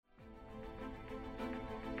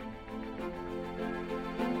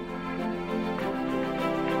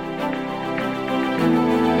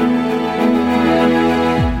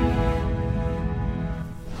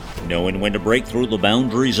when to break through the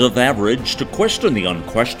boundaries of average to question the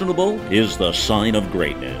unquestionable is the sign of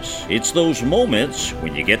greatness. It's those moments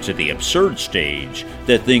when you get to the absurd stage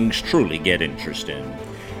that things truly get interesting.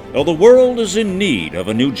 Well, the world is in need of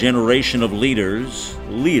a new generation of leaders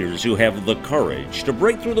who have the courage to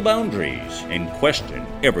break through the boundaries and question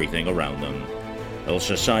everything around them. Well,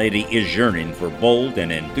 society is yearning for bold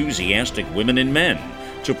and enthusiastic women and men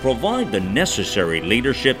to provide the necessary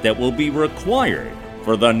leadership that will be required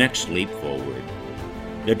for the next leap forward.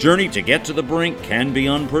 The journey to get to the brink can be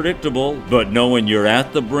unpredictable, but knowing you're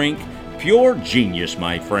at the brink, pure genius,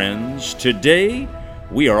 my friends. Today,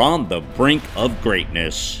 we are on the brink of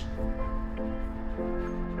greatness.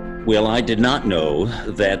 Well, I did not know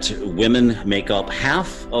that women make up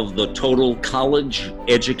half of the total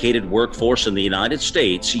college-educated workforce in the United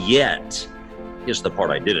States, yet, here's the part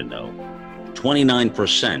I didn't know,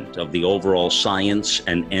 29% of the overall science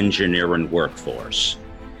and engineering workforce.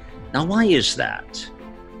 Now, why is that?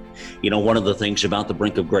 You know, one of the things about the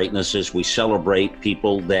brink of greatness is we celebrate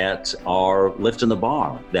people that are lifting the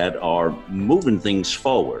bar, that are moving things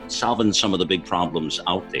forward, solving some of the big problems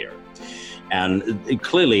out there. And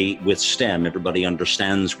clearly with STEM, everybody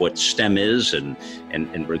understands what STEM is and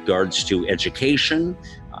in regards to education.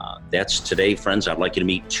 That's today, friends. I'd like you to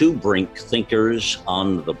meet two Brink thinkers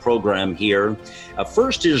on the program here.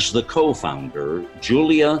 First is the co-founder,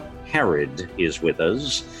 Julia Harrod is with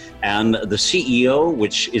us, and the CEO,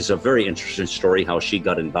 which is a very interesting story, how she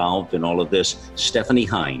got involved in all of this, Stephanie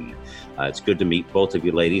Hein. It's good to meet both of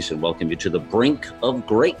you ladies and welcome you to the brink of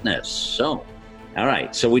greatness. So, all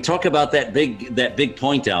right. So we talk about that big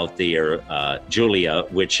point out there, Julia,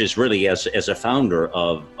 which is really as a founder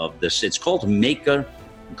of this, it's called Maker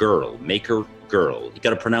Girl. You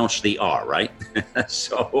got to pronounce the R, right?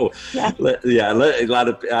 So, yeah, a lot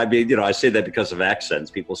of, I mean, you know, I say that because of accents.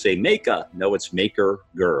 People say Maker. No, it's Maker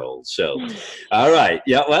Girl. So, all right.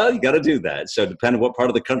 Yeah, well, you got to do that. So depending on what part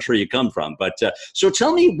of the country you come from. But so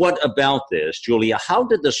tell me what about this, Julia? How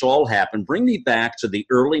did this all happen? Bring me back to the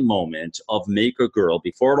early moment of Maker Girl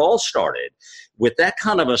before it all started. With that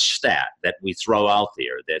kind of a stat that we throw out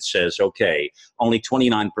there that says, okay, only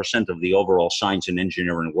 29% of the overall science and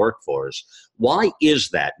engineering workforce, why is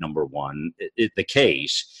that, number one, the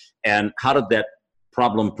case, and how did that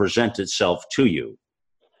problem present itself to you?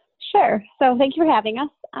 Sure. So thank you for having us.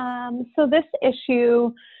 So this issue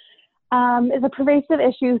is a pervasive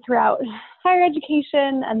issue throughout higher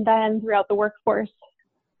education and then throughout the workforce.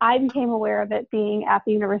 I became aware of it being at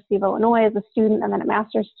the University of Illinois as a student and then a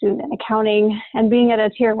master's student in accounting, and being at a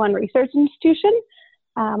tier 1 research institution.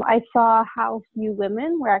 I saw how few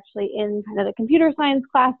women were actually in kind of the computer science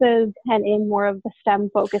classes and in more of the STEM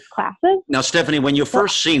focused classes. Now, Stephanie, when you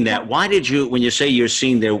first seen that, why did you, when you say you're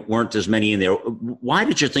seeing there weren't as many in there, why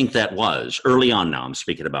did you think that was? Early on now I'm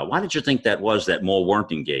speaking about. Why did you think that was that more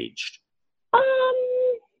weren't engaged?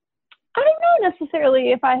 I don't know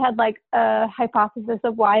necessarily if I had like a hypothesis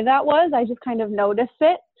of why that was. I just kind of noticed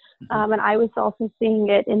it. And I was also seeing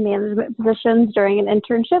it in management positions during an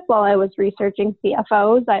internship while I was researching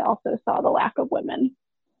CFOs. I also saw the lack of women.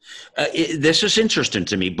 This is interesting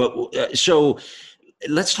to me, but so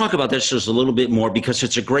let's talk about this just a little bit more because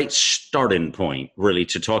it's a great starting point really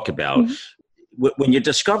to talk about. Mm-hmm. When you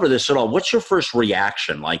discover this at all, what's your first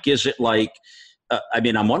reaction? Like, is it like,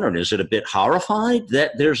 I'm wondering, is it a bit horrified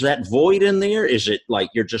that there's that void in there? Is it like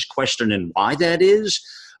you're just questioning why that is?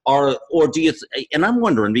 Or do you, and I'm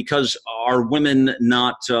wondering because are women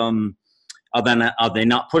not, are they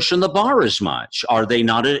not pushing the bar as much? Are they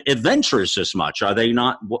not adventurous as much? Are they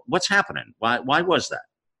not, what's happening? Why was that?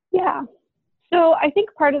 Yeah. So I think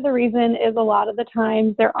part of the reason is a lot of the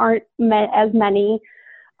times there aren't as many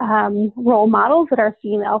role models that are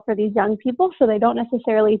female for these young people. So they don't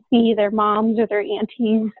necessarily see their moms or their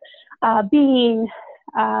aunties being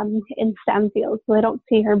in STEM fields. So they don't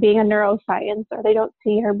see her being a neuroscience, or they don't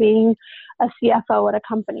see her being a CFO at a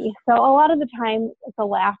company. So a lot of the time it's a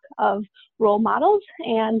lack of role models,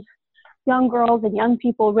 and young girls and young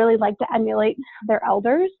people really like to emulate their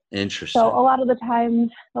elders. Interesting. So a lot of the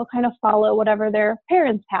times they'll kind of follow whatever their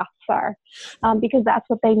parents' paths are, because that's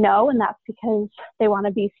what they know, and that's because they want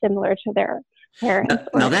to be similar to their parents.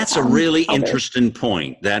 Now that's a really interesting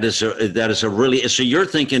point. That is a really, so you're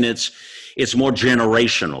thinking it's more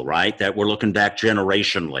generational, right? That we're looking back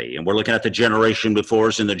generationally, and we're looking at the generation before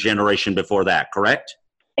us and the generation before that, correct?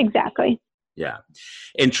 Exactly. Yeah.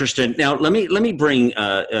 Interesting. Now, let me bring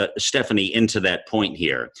Stephanie into that point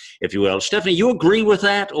here, if you will. Stephanie, you agree with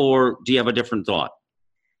that, or do you have a different thought?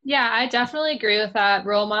 Yeah, I definitely agree with that.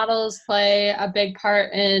 Role models play a big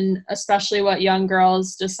part in especially what young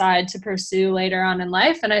girls decide to pursue later on in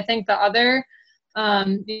life. And I think the other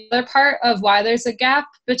The other part of why there's a gap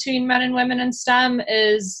between men and women in STEM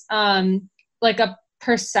is like a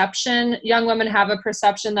perception. Young women have a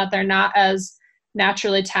perception that they're not as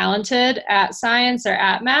naturally talented at science or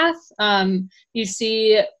at math. You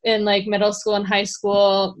see in like middle school and high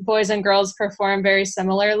school, boys and girls perform very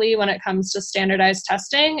similarly when it comes to standardized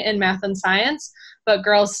testing in math and science, but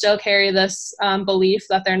girls still carry this belief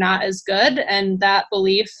that they're not as good, and that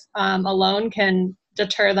belief alone can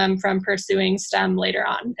deter them from pursuing STEM later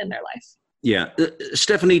on in their life. Yeah.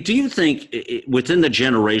 Stephanie, do you think within the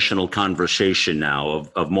generational conversation now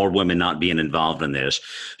of more women not being involved in this,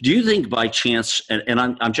 do you think by chance, and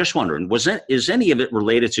I'm just wondering, is any of it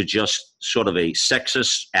related to just sort of a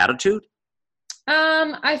sexist attitude?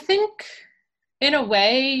 I think in a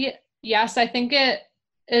way, yes. I think it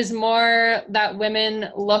is more that women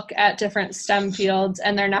look at different STEM fields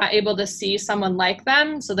and they're not able to see someone like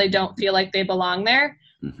them, so they don't feel like they belong there.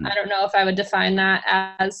 Mm-hmm. I don't know if I would define that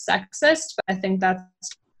as sexist, but I think that's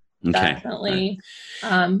definitely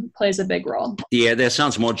plays a big role. Yeah, that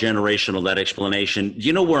sounds more generational, that explanation. Do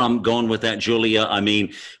you know where I'm going with that, Julia? I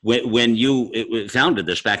mean, when you founded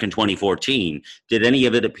this back in 2014, did any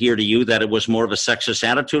of it appear to you that it was more of a sexist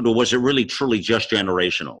attitude, or was it really truly just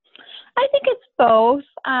generational? I think it's both.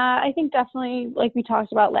 I think definitely, like we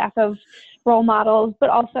talked about, lack of role models,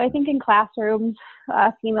 but also I think in classrooms,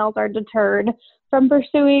 females are deterred from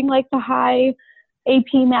pursuing like the high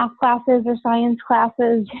AP math classes or science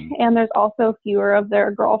classes, and there's also fewer of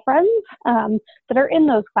their girlfriends that are in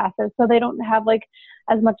those classes, so they don't have like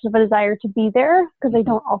as much of a desire to be there because they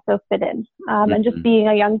don't also fit in. And just being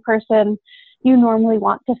a young person, you normally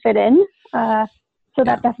want to fit in, so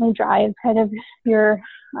that definitely drives kind of your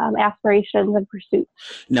aspirations and pursuits.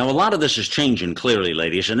 Now, a lot of this is changing clearly,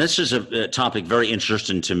 ladies, and this is a topic very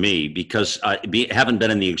interesting to me because having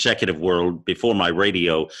been in the executive world before my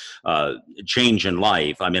radio change in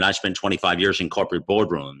life. I mean, I spent 25 years in corporate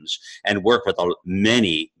boardrooms and worked with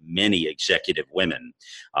many executive women,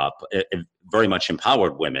 very much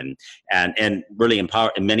empowered women, and really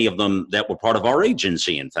empowered, and many of them that were part of our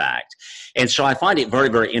agency, in fact. And so I find it very,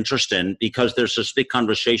 very interesting because there's this big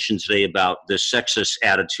conversation today about the sexist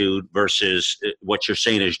attitude versus what you're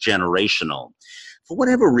saying is generational. For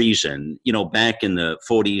whatever reason, back in the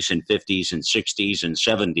 40s and 50s and 60s and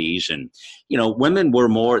 70s, and, women were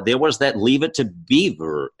more, there was that Leave It to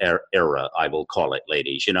Beaver era, I will call it,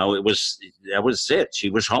 ladies. That was it. She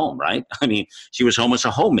was home, right? I mean, she was home as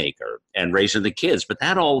a homemaker and raising the kids, but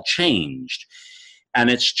that all changed. And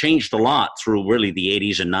it's changed a lot through really the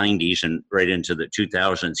 80s and 90s and right into the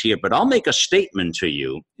 2000s here. But I'll make a statement to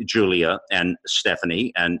you, Julia and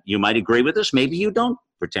Stephanie, and you might agree with this. Maybe you don't,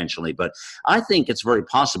 potentially. But I think it's very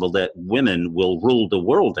possible that women will rule the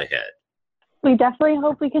world ahead. We definitely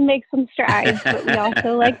hope we can make some strides, but we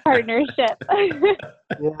also like partnership. I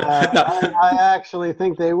actually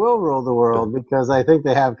think they will rule the world because I think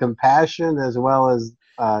they have compassion as well as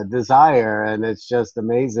desire. And it's just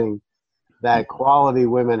amazing that quality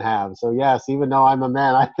women have. So yes, even though I'm a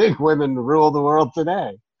man, I think women rule the world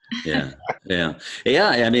today. Yeah.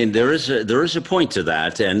 I mean, there is a point to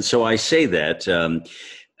that, and so I say that.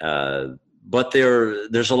 But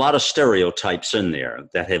there's a lot of stereotypes in there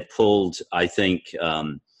that have pulled, I think,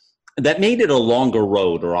 that made it a longer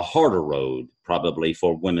road or a harder road, probably,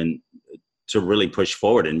 for women to really push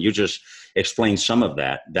forward. And you just explained some of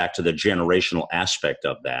that back to the generational aspect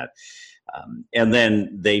of that. And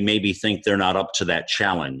then they maybe think they're not up to that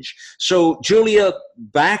challenge. So, Julia,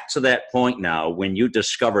 back to that point now, when you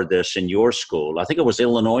discovered this in your school, I think it was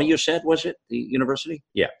Illinois, you said, was it the university?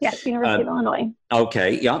 Yeah. Yes, University of Illinois.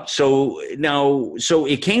 Okay, yeah. So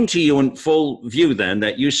it came to you in full view then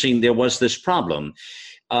that you seen there was this problem.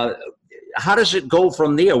 How does it go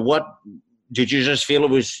from there? What did you just feel it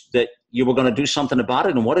was that you were going to do something about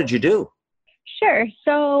it, and what did you do? Sure.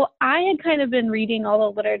 So I had kind of been reading all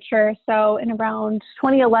the literature. So in around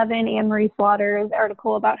 2011, Anne-Marie Slaughter's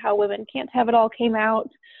article about how women can't have it all came out.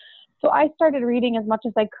 So I started reading as much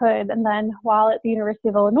as I could. And then while at the University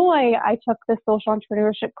of Illinois, I took this social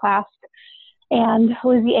entrepreneurship class. And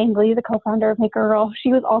Lizzie Angley, the co-founder of Make a Girl,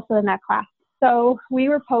 she was also in that class. So we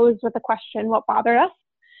were posed with the question, what bothered us?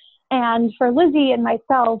 And for Lizzie and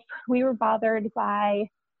myself, we were bothered by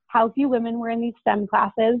how few women were in these STEM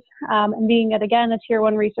classes, and being at, again, a tier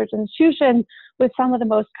 1 research institution with some of the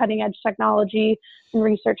most cutting edge technology and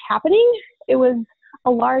research happening, it was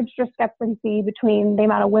a large discrepancy between the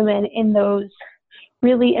amount of women in those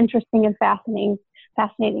really interesting and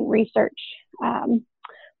fascinating research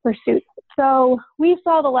pursuits. So we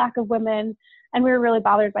saw the lack of women, and we were really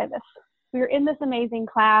bothered by this. We were in this amazing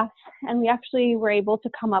class, and we actually were able to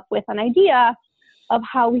come up with an idea of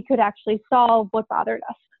how we could actually solve what bothered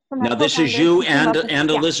us. From our Now, this is co-founders, you we came up with- and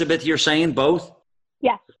yeah. Elizabeth, you're saying both?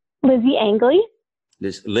 Yes, Lizzie Angley.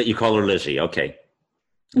 You call her Lizzie, okay.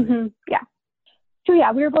 Yeah. So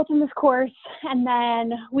yeah, we were both in this course, and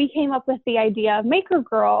then we came up with the idea of Maker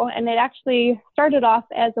Girl, and it actually started off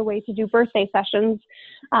as a way to do birthday sessions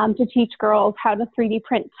to teach girls how to 3D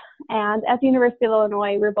print. And at the University of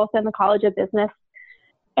Illinois, we were both in the College of Business,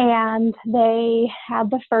 and they had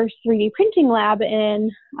the first 3D printing lab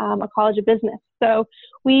in a College of Business. So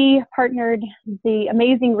we partnered the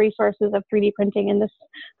amazing resources of 3D printing in this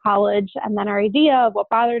college, and then our idea of what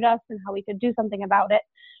bothered us and how we could do something about it.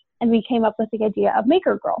 And we came up with the idea of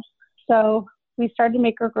Maker Girl. So we started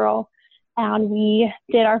Maker Girl, and we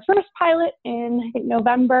did our first pilot in, I think,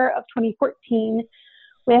 November of 2014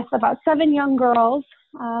 with about 7 young girls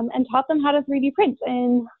and taught them how to 3D print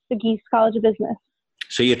in the Geese College of Business.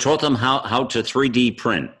 So you taught them how to 3D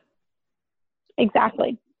print?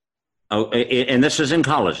 Exactly. Oh, and this is in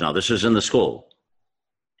college now? This is in the school?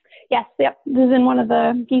 Yes, yep. This is in one of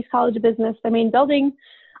the Geese College of Business, the main building.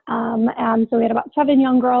 And so we had about 7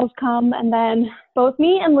 young girls come, and then both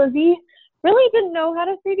me and Lizzie really didn't know how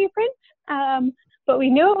to 3D print, but we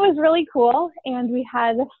knew it was really cool, and we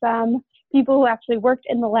had some people who actually worked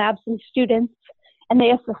in the lab, some students, and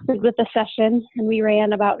they assisted with the session, and we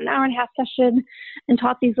ran about an hour-and-a-half session and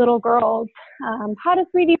taught these little girls how to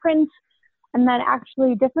 3D print, and then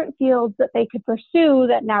actually different fields that they could pursue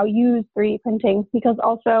that now use 3D printing, because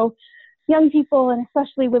also young people, and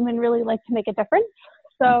especially women, really like to make a difference.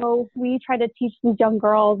 So we try to teach these young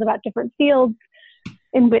girls about different fields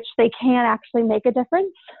in which they can actually make a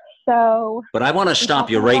difference. So, but I want to stop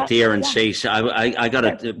you right there and yeah. say, I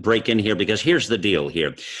got to break in here, because here's the deal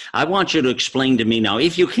here. I want you to explain to me now,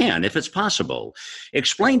 if you can, if it's possible,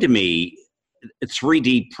 explain to me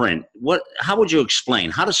 3D print. How would you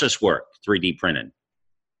explain? How does this work, 3D printing?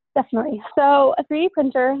 Definitely. So a 3D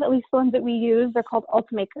printer, at least the ones that we use, they're called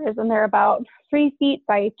Ultimakers, and they're about 3 feet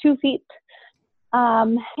by 2 feet.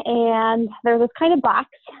 And they're this kind of box,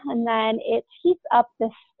 and then it heats up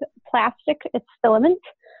this plastic, it's filament.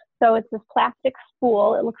 So it's this plastic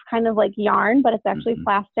spool. It looks kind of like yarn, but it's actually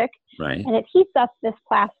plastic. Right. And it heats up this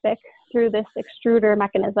plastic through this extruder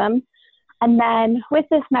mechanism. And then with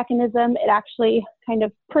this mechanism, it actually kind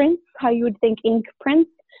of prints how you would think ink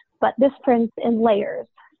prints, but this prints in layers.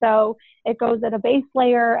 So it goes at a base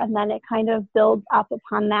layer, and then it kind of builds up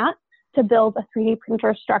upon that to build a 3D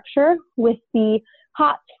printer structure with the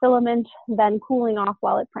hot filament then cooling off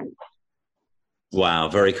while it prints. Wow,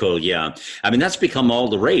 very cool. Yeah. I mean, that's become all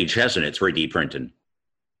the rage, hasn't it, 3D printing?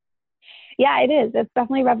 Yeah, it is. It's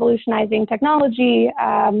definitely revolutionizing technology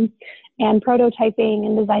and prototyping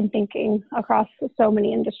and design thinking across so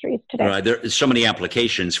many industries today. Right. There are so many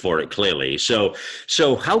applications for it, clearly. So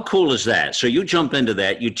how cool is that? So you jump into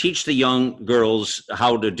that, you teach the young girls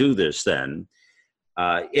how to do this then.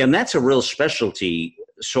 And that's a real specialty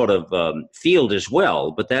sort of field as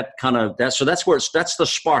well. But that's the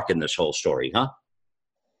spark in this whole story, huh?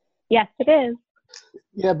 Yes, it is.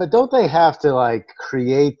 Yeah, but don't they have to like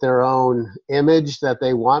create their own image that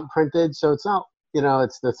they want printed? So it's not,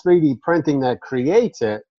 it's the 3D printing that creates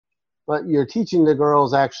it, but you're teaching the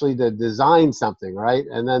girls actually to design something, right?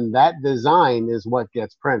 And then that design is what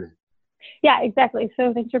gets printed. Yeah, exactly.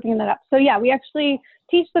 So thanks for bringing that up. So yeah, we actually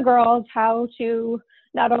teach the girls how to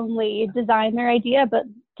not only design their idea, but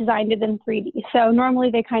design it in 3D. So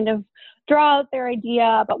normally they kind of draw out their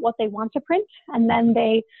idea about what they want to print, and then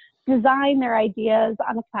they design their ideas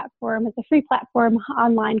on a platform. It's a free platform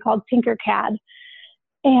online called Tinkercad.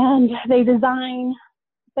 And they design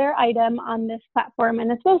their item on this platform,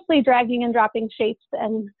 and it's mostly dragging and dropping shapes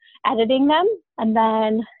and editing them. And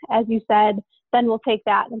then, as you said, then we'll take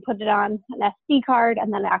that and put it on an SD card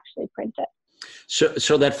and then actually print it.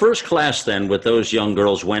 So that first class then with those young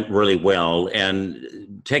girls went really well,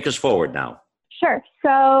 and take us forward now. Sure.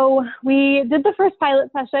 So we did the first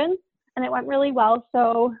pilot session, and it went really well.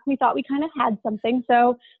 So we thought we kind of had something.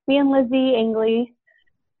 So me and Lizzie Angley,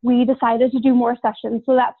 we decided to do more sessions.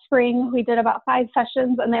 So that spring, we did about 5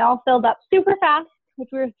 sessions, and they all filled up super fast, which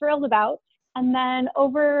we were thrilled about. And then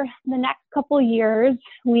over the next couple of years,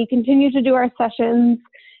 we continued to do our sessions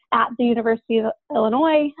at the University of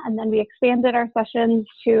Illinois, and then we expanded our sessions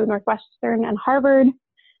to Northwestern and Harvard.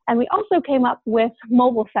 And we also came up with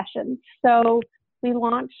mobile sessions. So we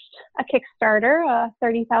launched a Kickstarter, a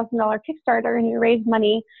 $30,000 Kickstarter, and we raised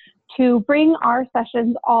money to bring our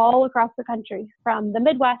sessions all across the country, from the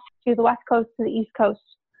Midwest to the West Coast to the East Coast.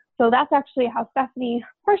 So that's actually how Stephanie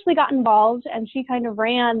partially got involved, and she kind of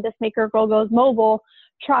ran this Maker Girl Goes Mobile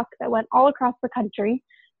truck that went all across the country.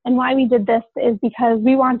 And why we did this is because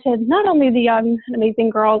we wanted not only the young and amazing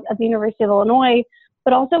girls at the University of Illinois,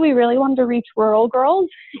 but also we really wanted to reach rural girls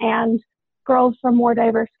and girls from more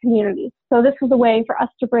diverse communities. So this was a way for us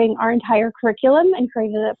to bring our entire curriculum and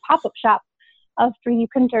created a pop-up shop of 3D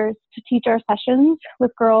printers to teach our sessions with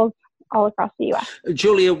girls all across the U.S.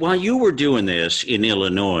 Julia, while you were doing this in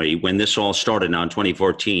Illinois, when this all started now in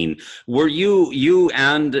 2014, were you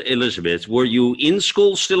and Elizabeth, were you in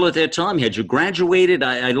school still at that time? Had you graduated?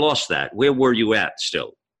 I lost that. Where were you at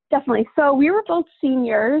still? Definitely. So we were both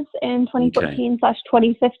seniors in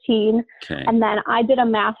 2014/2015. Okay. And then I did a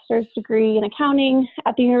master's degree in accounting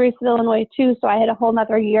at the University of Illinois too. So I had a whole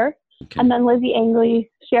nother year. Okay. And then Lizzie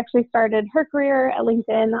Angley, she actually started her career at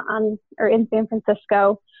LinkedIn in San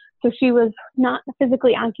Francisco. So she was not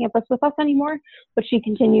physically on campus with us anymore, but she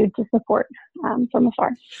continued to support from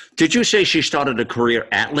afar. Did you say she started a career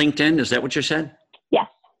at LinkedIn? Is that what you said? Yes.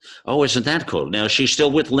 Oh, isn't that cool? Now, is she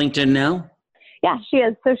still with LinkedIn now? Yeah, she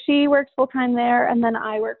is. So she works full-time there, and then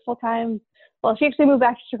I work full-time. Well, she actually moved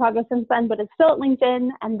back to Chicago since then, but it's still at LinkedIn.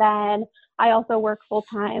 And then I also work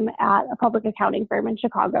full-time at a public accounting firm in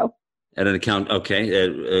Chicago. At an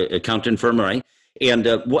accountant firm, right? And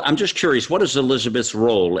I'm just curious, what is Elizabeth's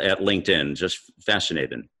role at LinkedIn? Just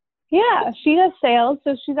fascinating. Yeah, she does sales.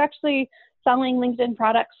 So she's actually selling LinkedIn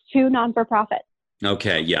products to non-for-profit.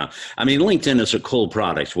 Okay, yeah. I mean, LinkedIn is a cool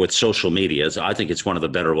product with social media. I think it's one of the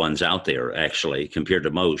better ones out there, actually, compared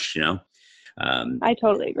to most, you know. I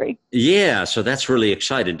totally agree. Yeah, so that's really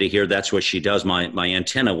exciting to hear. That's what she does. My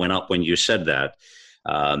antenna went up when you said that.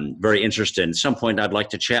 Very interested. At some point, I'd like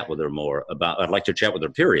to chat with her more about. I'd like to chat with her.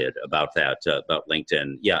 Period about that. About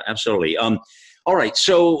LinkedIn. Yeah, absolutely. All right,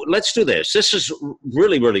 so let's do this. This is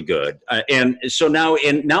really, really good. And so now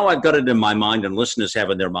I've got it in my mind, and listeners have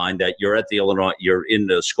in their mind that you're in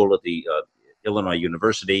the school at the Illinois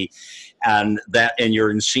University, and you're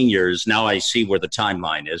in seniors. Now I see where the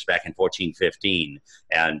timeline is back in 14-15,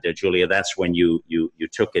 and Julia, that's when you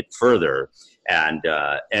took it further, and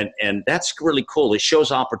that's really cool. It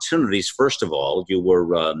shows opportunities. First of all, you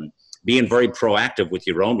were being very proactive with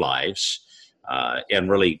your own lives, and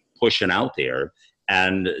really pushing out there.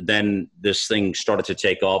 And then this thing started to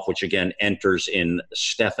take off, which again enters in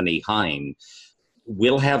Stephanie Hein.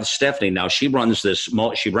 We'll have Stephanie now. She ran this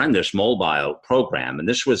mobile program, and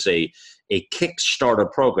this was a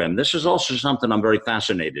Kickstarter program. This is also something I'm very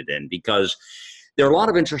fascinated in, because there are a lot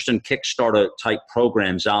of interesting Kickstarter type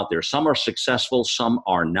programs out there. Some are successful, some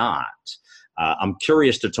are not. I'm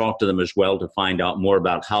curious to talk to them as well to find out more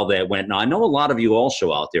about how that went. Now, I know a lot of you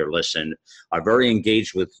also out there, are very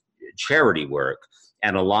engaged with charity work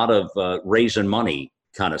and a lot of raising money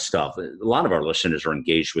kind of stuff. A lot of our listeners are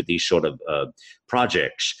engaged with these sort of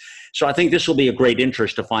projects. So I think this will be a great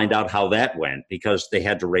interest to find out how that went, because they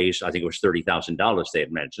had to raise, I think it was $30,000 they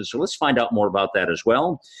had mentioned. So let's find out more about that as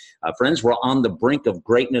well. Friends, we're on the brink of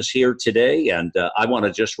greatness here today, and I want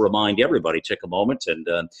to just remind everybody, take a moment. And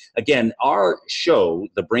again, our show,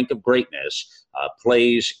 The Brink of Greatness,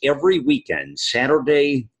 plays every weekend,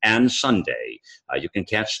 Saturday and Sunday. You can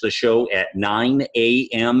catch the show at 9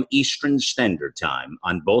 a.m. Eastern Standard Time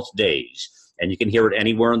on both days. And you can hear it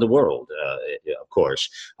anywhere in the world, of course.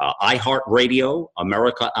 iHeartRadio,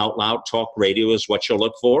 America Out Loud Talk Radio is what you'll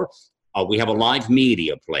look for. We have a live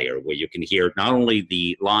media player where you can hear not only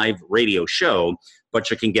the live radio show,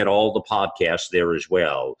 but you can get all the podcasts there as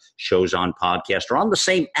well. Shows on podcast are on the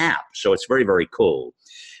same app, so it's very, very cool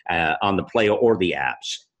on the player or the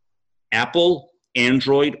apps. Apple,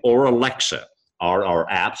 Android, or Alexa are our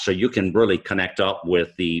apps, so you can really connect up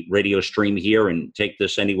with the radio stream here and take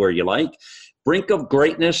this anywhere you like. Brink of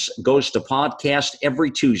Greatness goes to podcast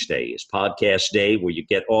every Tuesday. It's podcast day where you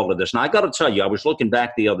get all of this. Now, I got to tell you, I was looking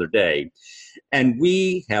back the other day, and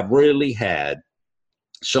we have really had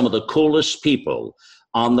some of the coolest people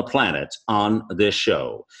on the planet on this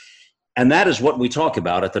show. And that is what we talk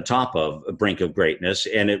about at the top of Brink of Greatness,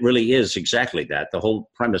 and it really is exactly that. The whole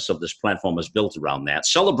premise of this platform is built around that.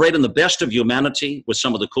 Celebrating the best of humanity with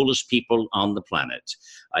some of the coolest people on the planet.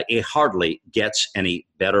 It hardly gets any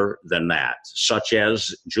better than that, such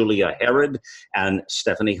as Julia Herod and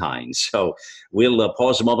Stephanie Hein. So we'll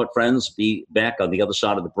pause a moment, friends, be back on the other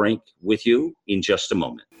side of the brink with you in just a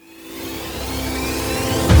moment.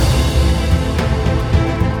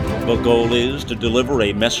 The goal is to deliver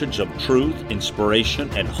a message of truth,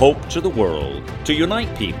 inspiration, and hope to the world, to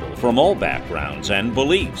unite people from all backgrounds and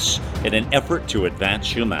beliefs in an effort to advance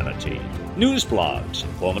humanity. News blogs,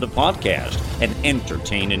 informative podcasts, and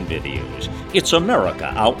entertaining videos. It's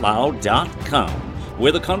AmericaOutloud.com,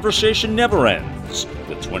 where the conversation never ends,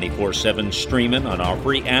 with 24/7 streaming on our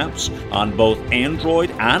free apps on both Android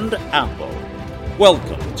and Apple.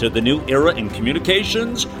 Welcome to the new era in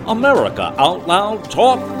communications, America Out Loud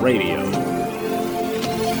Talk Radio.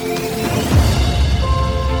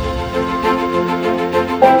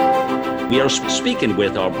 We are speaking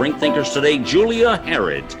with our Brink Thinkers today, Julia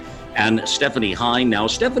Harrod and Stephanie Hein. Now,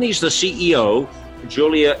 Stephanie's the CEO.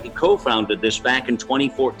 Julia co-founded this back in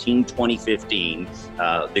 2014, 2015.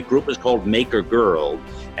 The group is called Maker Girl.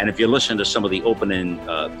 And if you listen to some of the opening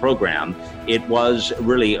program, it was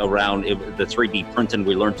really around the 3D printing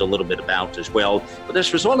we learned a little bit about as well. But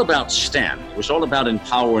this was all about STEM. It was all about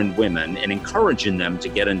empowering women and encouraging them to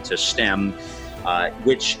get into STEM,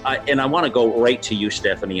 and I want to go right to you,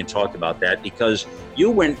 Stephanie, and talk about that, because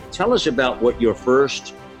tell us about what your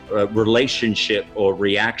first relationship or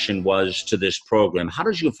reaction was to this program. How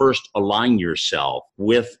did you first align yourself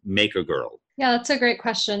with Maker Girl? Yeah, that's a great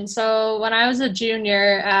question. So when I was a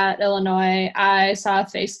junior at Illinois, I saw a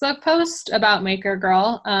Facebook post about Maker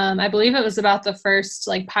Girl. I believe it was about the first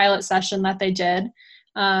pilot session that they did.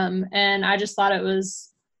 And I just thought it was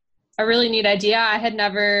a really neat idea. I had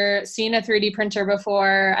never seen a 3D printer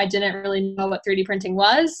before. I didn't really know what 3D printing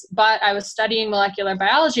was, but I was studying molecular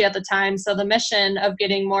biology at the time. So the mission of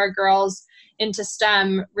getting more girls into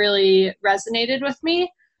STEM really resonated with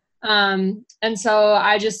me. And so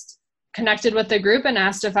I just connected with the group and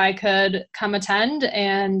asked if I could come attend,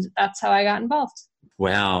 and that's how I got involved.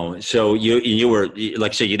 Wow. So you were,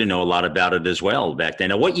 like I said, you didn't know a lot about it as well back then.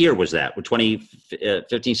 Now, what year was that?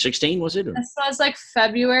 2015, 16, was it? This was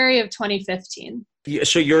February of 2015.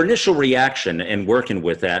 So your initial reaction in working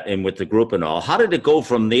with that and with the group and all, how did it go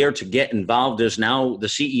from there to get involved as now the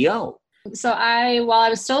CEO? So while I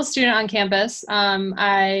was still a student on campus,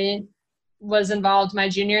 I was involved my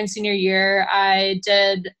junior and senior year. I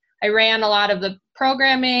ran a lot of the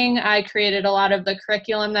programming. I created a lot of the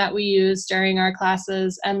curriculum that we used during our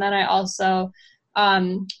classes. And then I also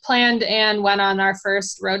planned and went on our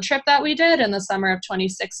first road trip that we did in the summer of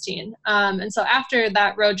 2016. And so after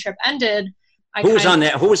that road trip ended, Who was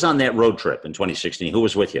on that road trip in 2016? Who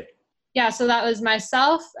was with you? Yeah, so that was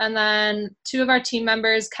myself and then two of our team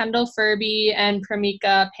members, Kendall Furby and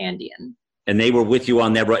Pramika Pandian. And they were with you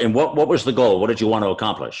on that road. And what was the goal? What did you want to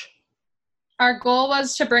accomplish? Our goal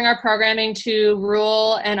was to bring our programming to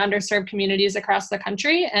rural and underserved communities across the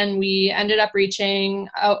country, and we ended up reaching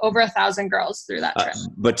over 1,000 girls through that trip.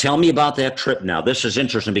 But tell me about that trip now. This is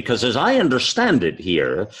interesting because as I understand it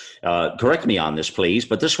here, correct me on this, please,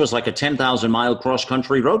 but this was like a 10,000-mile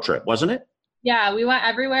cross-country road trip, wasn't it? Yeah, we went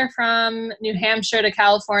everywhere from New Hampshire to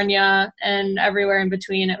California and everywhere in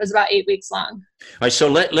between. It was about 8 weeks long. All right, so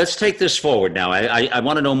let's take this forward now. I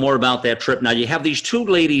want to know more about that trip. Now, you have these two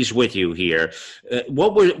ladies with you here.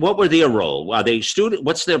 What were their role? Are they student?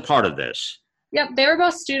 What's their part of this? Yep, they were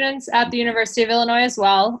both students at the University of Illinois as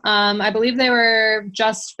well. I believe they were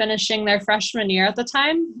just finishing their freshman year at the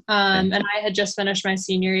time, and I had just finished my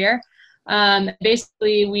senior year.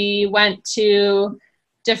 Basically, we went to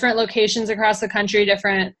different locations across the country,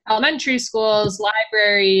 different elementary schools,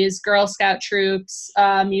 libraries, Girl Scout troops,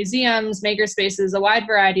 museums, makerspaces, a wide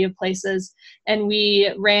variety of places. And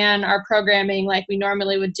we ran our programming like we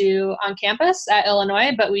normally would do on campus at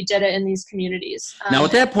Illinois, but we did it in these communities. Now,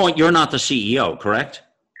 at that point, you're not the CEO, correct?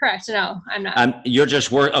 Correct. No, I'm not. You're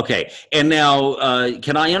just okay. And now,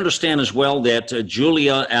 can I understand as well that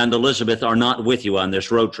Julia and Elizabeth are not with you on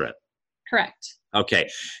this road trip? Correct. Okay.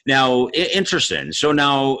 Now, interesting. So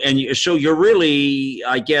now, so you're really,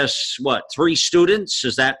 I guess, what, 3 students?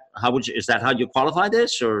 Is that how you qualify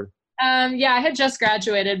this, or? Yeah, I had just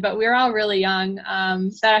graduated, but we were all really young.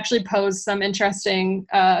 That actually posed some interesting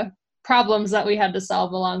problems that we had to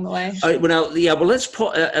solve along the way. Let's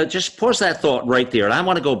just pause that thought right there. And I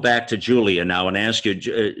want to go back to Julia now and ask you,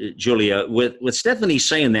 Julia, with Stephanie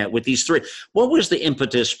saying that with these 3, what was the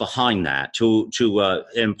impetus behind that to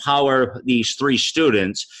empower these 3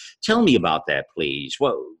 students? Tell me about that, please.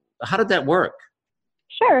 How did that work?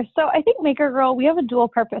 Sure. So I think Maker Girl, we have a dual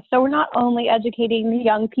purpose. So we're not only educating the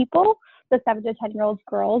young people, the 7 to 10-year-old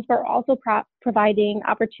girls, but also providing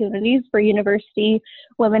opportunities for university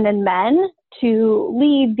women and men to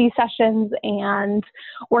lead these sessions and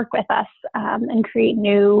work with us and create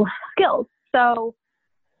new skills. So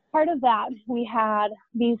part of that, we had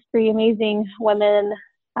these 3 amazing women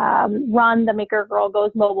run the Maker Girl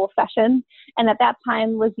Goes Mobile session. And at that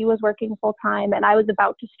time, Lizzie was working full-time and I was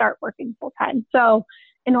about to start working full-time. So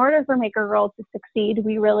in order for Maker Girl to succeed,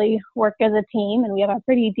 we really work as a team, and we have a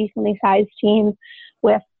pretty decently sized team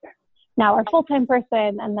with now our full-time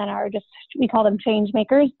person and then we call them change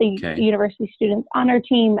makers, the university students on our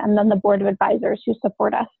team, and then the board of advisors who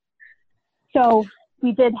support us. So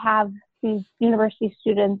we did have university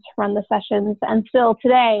students run the sessions. And still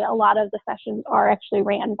today, a lot of the sessions are actually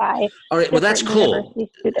ran by All right, well, that's cool.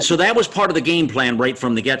 university students. So that was part of the game plan right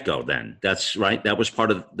from the get-go then. That's right. That was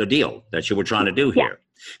part of the deal that you were trying to do here.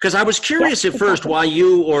 Because I was curious at first why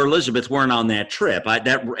you or Elizabeth weren't on that trip.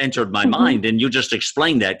 That entered my mind, and you just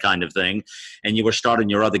explained that kind of thing, and you were starting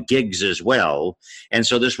your other gigs as well. And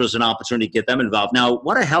so this was an opportunity to get them involved. Now,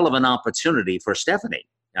 what a hell of an opportunity for Stephanie.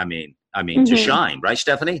 I mean, to shine, right,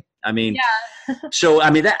 Stephanie? I mean, so,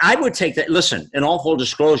 I mean, I would take that. Listen, in all full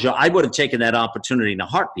disclosure, I would have taken that opportunity in a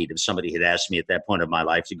heartbeat if somebody had asked me at that point of my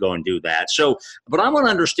life to go and do that. So, but I want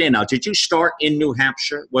to understand now, did you start in New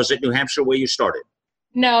Hampshire? Was it New Hampshire where you started?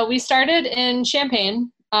 No, we started in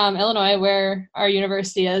Champaign, Illinois, where our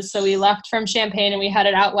university is. So we left from Champaign and we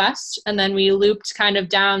headed out west, and then we looped kind of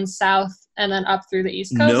down south and then up through the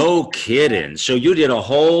East Coast. No kidding. So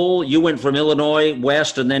you went from Illinois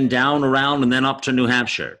west and then down around and then up to New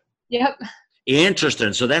Hampshire. Yep.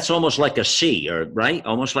 Interesting. So that's almost like a C, right?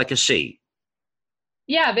 Almost like a C.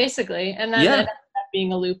 Yeah, basically. And then it ended up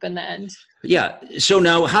being a loop in the end. Yeah. So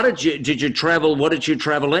now, did you travel? What did you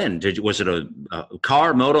travel in? Was it a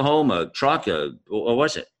car, motorhome, a truck, what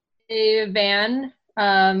was it? A van,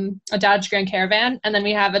 a Dodge Grand Caravan, and then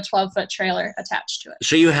we have a 12-foot trailer attached to it.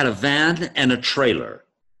 So you had a van and a trailer.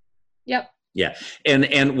 Yep. Yeah. And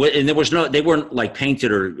there was they weren't like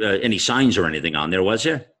painted or any signs or anything on there, was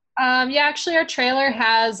there? Yeah, actually our trailer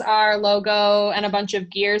has our logo and a bunch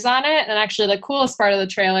of gears on it. And actually the coolest part of the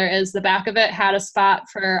trailer is the back of it had a spot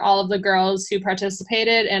for all of the girls who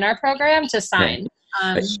participated in our program to sign.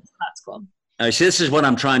 So that's cool. So this is what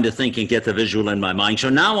I'm trying to think and get the visual in my mind. So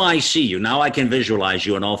now I see you. Now I can visualize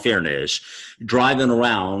you, in all fairness, driving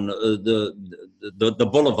around the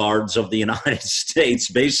boulevards of the United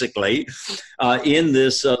States, basically, in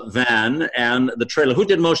this van and the trailer. Who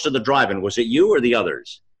did most of the driving? Was it you or the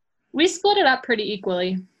others? We split it up pretty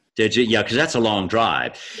equally. Did you? Yeah, because that's a long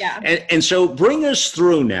drive. Yeah. And so bring us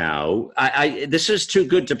through now. This is too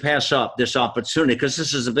good to pass up, this opportunity, because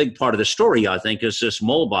this is a big part of the story, I think, is this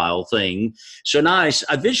mobile thing. So now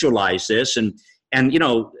I visualize this, and you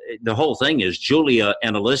know, the whole thing is Julia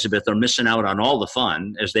and Elizabeth are missing out on all the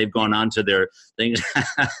fun as they've gone on to their things.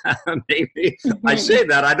 Maybe I say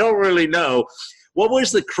that. I don't really know. What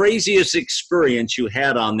was the craziest experience you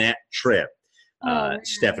had on that trip?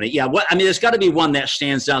 Stephanie. Yeah. There's got to be one that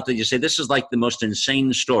stands out that you say, this is like the most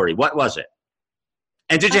insane story. What was it?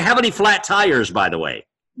 And did you have any flat tires, by the way?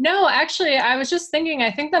 No, actually, I was just thinking, I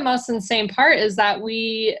think the most insane part is that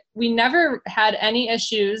we never had any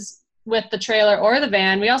issues with the trailer or the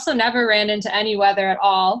van. We also never ran into any weather at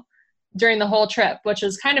all during the whole trip, which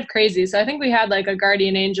was kind of crazy. So I think we had like a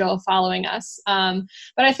guardian angel following us. But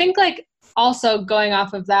I think like also going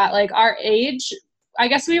off of that, like our age, I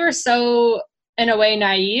guess we were so in a way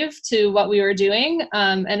naive to what we were doing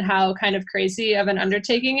and how kind of crazy of an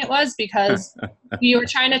undertaking it was, because we were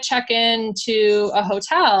trying to check in to a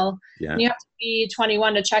hotel. Yeah. And you have to be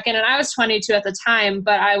 21 to check in. And I was 22 at the time,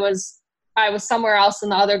 but I was somewhere else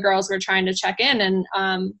and the other girls were trying to check in.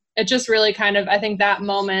 And it just really kind of, I think that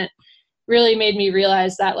moment really made me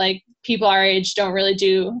realize that like people our age don't really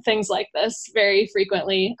do things like this very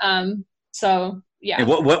frequently. So yeah. And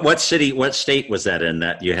what state was that in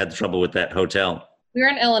that you had trouble with that hotel? We were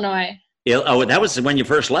in Illinois. Oh, that was when you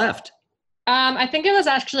first left. I think it was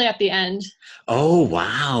actually at the end. Oh,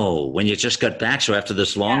 wow. When you just got back. So after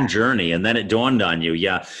this long journey, and then it dawned on you.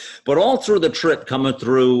 Yeah. But all through the trip coming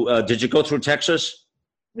through, did you go through Texas?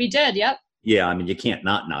 We did. Yep. Yeah. I mean, you can't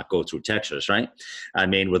not go through Texas, right? I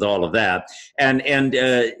mean, with all of that and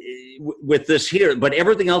with this here, but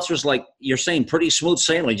everything else was like you're saying, pretty smooth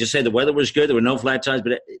sailing. You say the weather was good. There were no flat tires,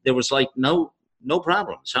 but there was like no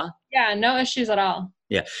problems, huh? Yeah. No issues at all.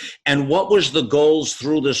 Yeah. And what was the goals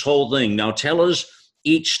through this whole thing? Now tell us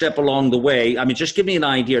each step along the way. I mean, just give me an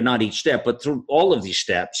idea, not each step, but through all of these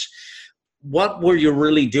steps, what were you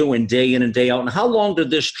really doing day in and day out? And how long did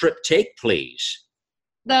this trip take, please?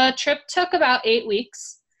 The trip took about 8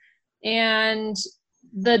 weeks, and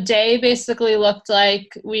the day basically looked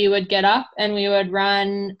like we would get up and we would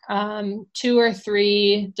run 2 or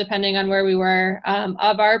 3, depending on where we were,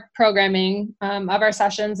 of our programming, of our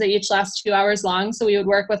sessions. They each last 2 hours long. So we would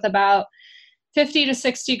work with about 50 to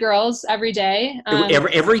 60 girls every day.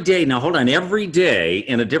 Every day. Now, hold on. Every day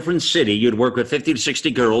in a different city, you'd work with 50 to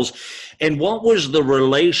 60 girls. And what was the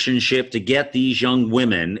relationship to get these young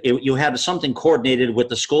women? You had something coordinated with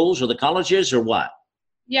the schools or the colleges or what?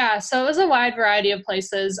 Yeah, so it was a wide variety of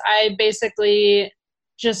places. I basically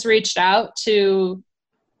just reached out to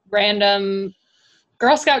random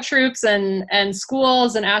Girl Scout troops and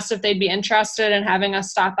schools and asked if they'd be interested in having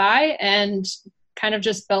us stop by. And kind of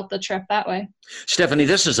just built the trip that way. Stephanie,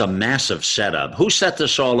 this is a massive setup. Who set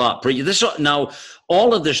this all up? Now,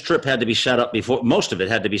 all of this trip had to be set up before, most of it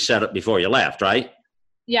had to be set up before you left, right?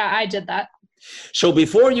 Yeah, I did that. So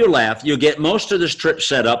before you left, you get most of this trip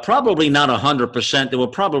set up, probably not 100%. There were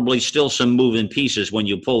probably still some moving pieces when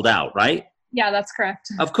you pulled out, right? Yeah, that's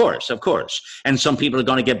correct. Of course. And some people are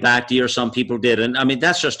going to get back to you, or some people didn't. I mean,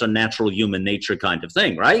 that's just a natural human nature kind of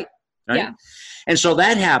thing, right? Yeah. And so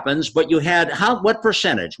that happens, but you had, what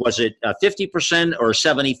percentage? Was it 50% or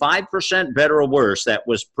 75%, better or worse? That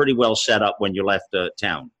was pretty well set up when you left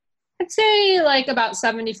town. I'd say like about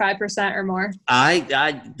 75% or more.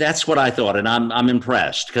 That's what I thought, and I'm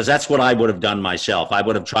impressed, because that's what I would have done myself. I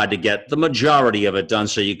would have tried to get the majority of it done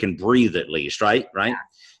so you can breathe at least, right? Yeah.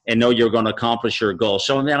 And know you're going to accomplish your goal.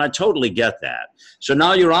 So, man, I totally get that. So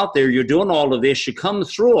now you're out there, you're doing all of this, you come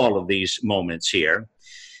through all of these moments here,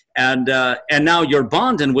 and now you're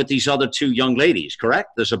bonding with these other two young ladies, correct?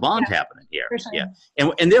 There's a bond happening here. For sure. Yeah.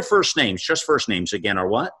 And their first names, just first names again, are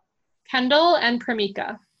what? Kendall and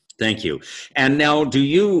Pramika. Thank you. And now, did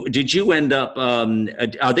you end up,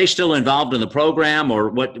 are they still involved in the program, or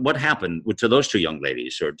what happened to those two young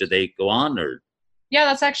ladies, or did they go on, or? Yeah,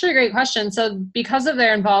 that's actually a great question. So because of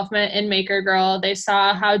their involvement in Maker Girl, they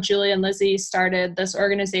saw how Julie and Lizzie started this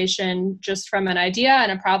organization just from an idea and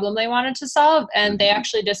a problem they wanted to solve. And they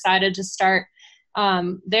actually decided to start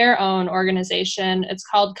their own organization. It's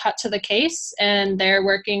called Cut to the Case. And they're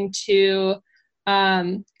working to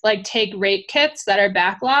take rape kits that are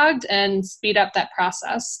backlogged and speed up that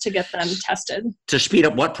process to get them tested. To speed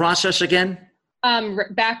up what process again?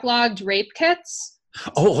 Backlogged rape kits.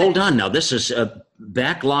 Oh, hold on. Now, this is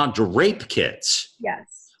backlogged rape kits.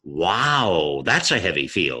 Yes. Wow. That's a heavy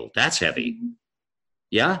field. That's heavy.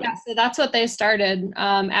 Yeah? Yeah, so that's what they started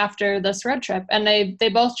after this road trip. And they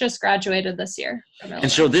both just graduated this year. And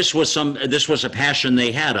so this was a passion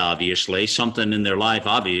they had, obviously, something in their life,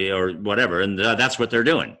 obviously, or whatever. And that's what they're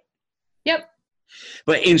doing. Yep.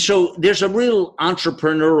 And so there's a real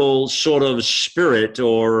entrepreneurial sort of spirit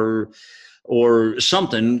or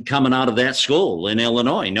something coming out of that school in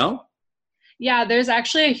Illinois, no? Yeah, there's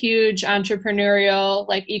actually a huge entrepreneurial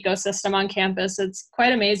ecosystem on campus. It's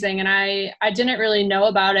quite amazing. And I didn't really know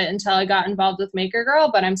about it until I got involved with Maker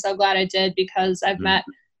Girl, but I'm so glad I did, because I've met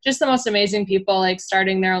just the most amazing people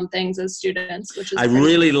starting their own things as students, which is I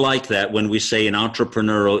really like that when we say an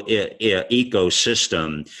entrepreneurial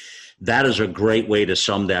ecosystem. That is a great way to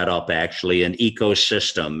sum that up, actually, an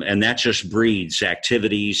ecosystem. And that just breeds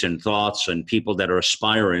activities and thoughts and people that are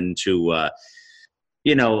aspiring to,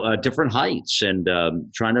 different heights and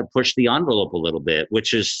trying to push the envelope a little bit,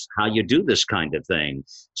 which is how you do this kind of thing.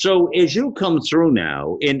 So as you come through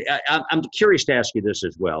now, and I'm curious to ask you this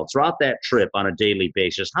as well, throughout that trip on a daily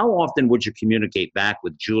basis, how often would you communicate back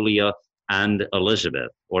with Julia and Elizabeth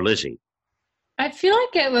or Lizzie? I feel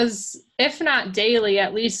like it was, if not daily,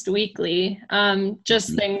 at least weekly.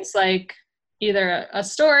 Just things like either a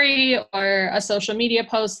story or a social media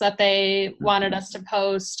post that they wanted us to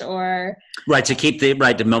post, or right, to keep the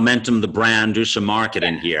momentum, the brand, do some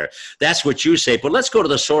marketing here. That's what you say. But let's go to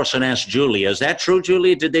the source and ask Julia. Is that true,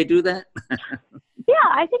 Julia? Did they do that? Yeah,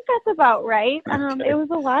 I think that's about right. Okay. It was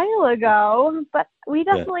a while ago, but we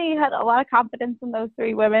definitely had a lot of confidence in those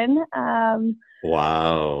three women.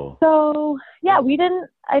 Wow. So yeah, we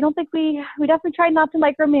definitely tried not to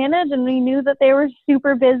micromanage, and we knew that they were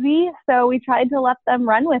super busy, so we tried to let them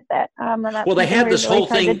run with it. And that's they had this whole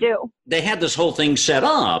thing. do. They had this whole thing set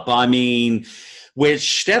up. I mean,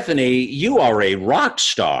 which, Stephanie, you are a rock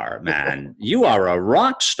star, man. You are a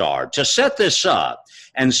rock star to set this up.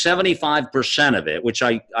 And 75% of it, which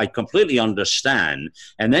I completely understand,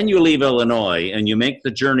 and then you leave Illinois and you make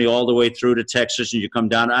the journey all the way through to Texas and you come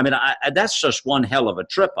down. I mean, that's just one hell of a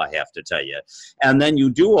trip, I have to tell you. And then you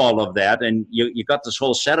do all of that and you got this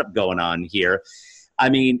whole setup going on here. I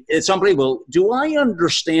mean, it's unbelievable. Do I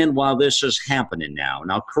understand why this is happening now?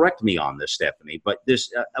 Now, correct me on this, Stephanie, but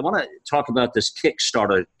I want to talk about this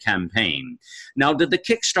Kickstarter campaign. Now, did the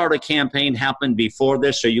Kickstarter campaign happen before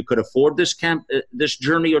this so you could afford this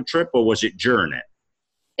journey or trip, or was it during it?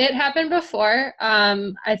 It happened before.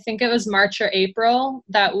 I think it was March or April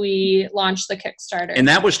that we launched the Kickstarter. And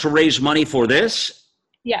that was to raise money for this?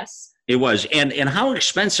 Yes. It was. And how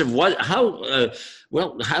expensive was,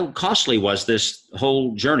 how costly was this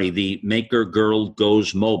whole journey, the Maker Girl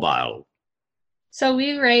Goes Mobile? So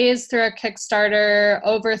we raised through a Kickstarter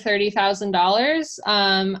over $30,000.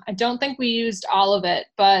 I don't think we used all of it,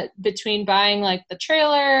 but between buying the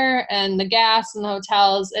trailer and the gas and the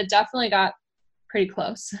hotels, it definitely got pretty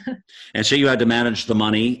close. And so you had to manage the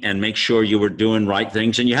money and make sure you were doing right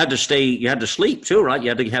things, and you had to sleep too, right? You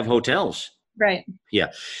had to have hotels. Right.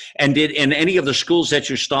 Yeah. And did in any of the schools that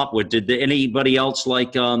you stopped with, did anybody else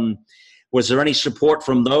was there any support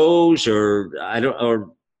from those or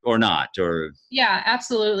not? Or Yeah,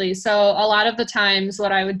 absolutely. So a lot of the times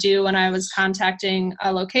what I would do when I was contacting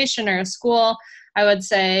a location or a school, I would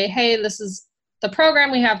say, hey, this is the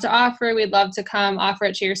program we have to offer. We'd love to come offer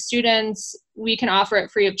it to your students. We can offer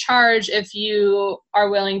it free of charge if you are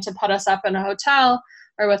willing to put us up in a hotel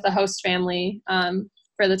or with a host family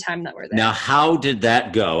for the time that we're there. Now, how did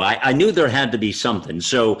that go? I knew there had to be something.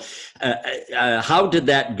 So how did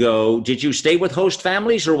that go? Did you stay with host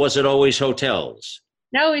families or was it always hotels?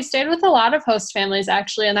 No, we stayed with a lot of host families,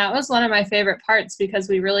 actually. And that was one of my favorite parts because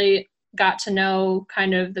we really got to know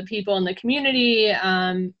kind of the people in the community.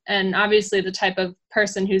 And obviously the type of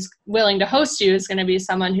person who's willing to host you is going to be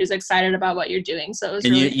someone who's excited about what you're doing. So it was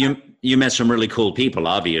you met some really cool people,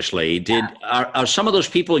 obviously. Are some of those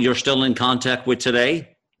people you're still in contact with today?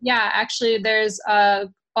 Yeah, actually there's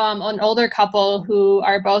an older couple who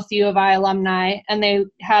are both U of I alumni, and they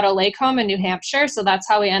had a lake home in New Hampshire. So that's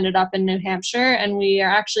how we ended up in New Hampshire. And we are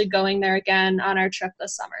actually going there again on our trip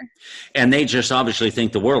this summer. And they just obviously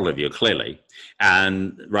think the world of you, clearly.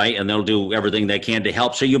 And they'll do everything they can to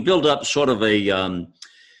help. So you build up sort of a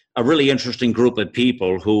really interesting group of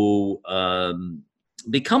people who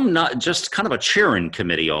become not just kind of a cheering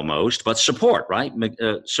committee almost, but support, right?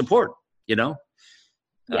 Support, Yeah.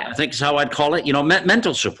 I think is how I'd call it,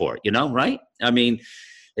 mental support, right? I mean,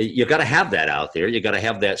 you got to have that out there. You got to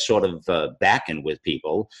have that sort of backing with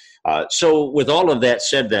people. So with all of that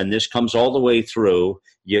said, then this comes all the way through.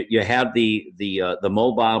 You have the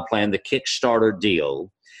mobile plan, the Kickstarter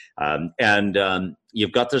deal, and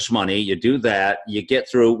you've got this money. You do that. You get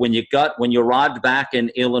through. When you arrived back in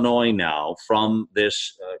Illinois now from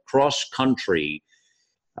this cross country,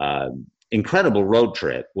 incredible road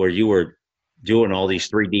trip where you were doing all these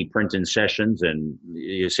 3D printing sessions, and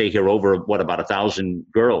you say here over about 1,000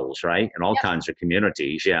 girls, right? And all kinds of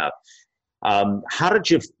communities. Yeah. How did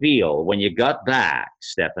you feel when you got back,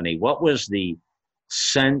 Stephanie? What was the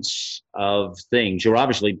sense of things? You're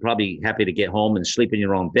obviously probably happy to get home and sleep in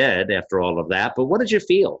your own bed after all of that, but what did you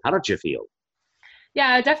feel? How did you feel? Yeah,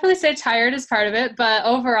 I definitely say tired is part of it, but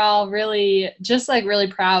overall really really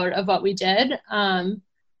proud of what we did.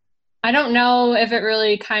 I don't know if it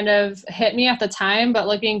really kind of hit me at the time, but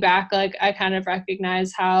looking back, I kind of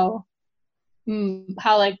recognize how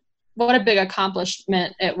what a big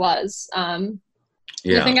accomplishment it was. I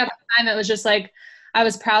think at the time it was just I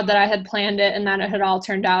was proud that I had planned it and that it had all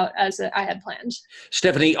turned out as I had planned.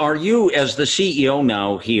 Stephanie, are you, as the CEO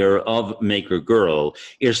now here of Maker Girl,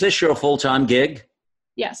 is this your full-time gig?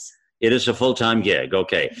 Yes. It is a full-time gig.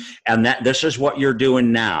 Okay. And this is what you're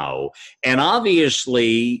doing now. And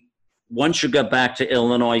obviously, once you got back to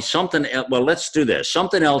Illinois, let's do this.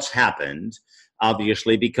 Something else happened,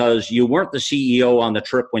 obviously, because you weren't the CEO on the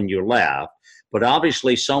trip when you left, but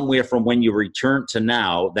obviously somewhere from when you returned to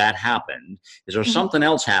now, that happened. Is there something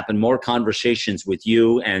else happened, more conversations with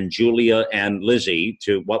you and Julia and Lizzie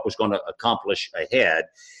to what was going to accomplish ahead?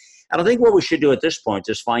 And I think what we should do at this point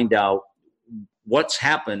is find out what's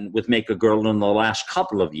happened with Make a Girl in the last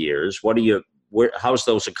couple of years. How's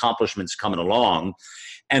those accomplishments coming along?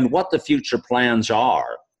 And what the future plans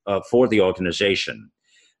are for the organization.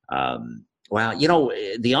 The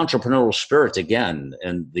entrepreneurial spirit, again,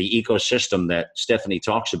 and the ecosystem that Stephanie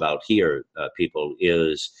talks about here, people,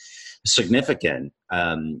 is significant.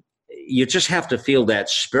 You just have to feel that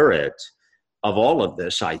spirit of all of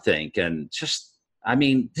this, I think. And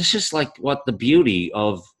this is what the beauty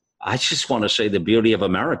of, I just want to say the beauty of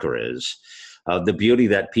America is, the beauty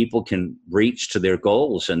that people can reach to their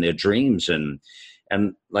goals and their dreams. And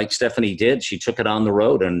like Stephanie did, she took it on the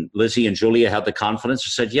road, and Lizzie and Julia had the confidence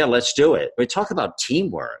and said, yeah, let's do it. We talk about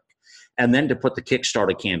teamwork. And then to put the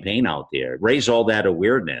Kickstarter campaign out there, raise all that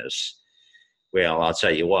awareness. Well, I'll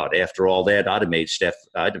tell you what, after all that, I'd have made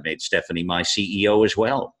Stephanie my CEO as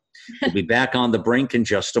well. We'll be back on the brink in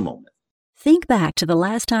just a moment. Think back to the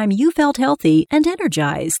last time you felt healthy and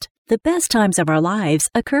energized. The best times of our lives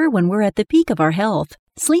occur when we're at the peak of our health,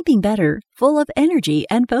 sleeping better, full of energy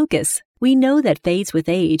and focus. We know that fades with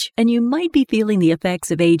age, and you might be feeling the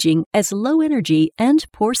effects of aging as low energy and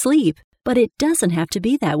poor sleep. But it doesn't have to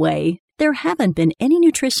be that way. There haven't been any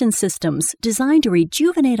nutrition systems designed to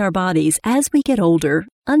rejuvenate our bodies as we get older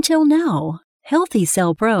until now. Healthy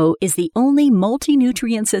Cell Pro is the only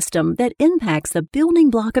multi-nutrient system that impacts the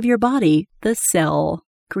building block of your body, the cell.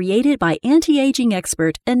 Created by anti-aging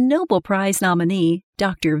expert and Nobel Prize nominee,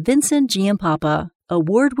 Dr. Vincent Giampapa.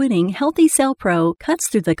 Award-winning Healthy Cell Pro cuts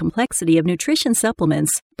through the complexity of nutrition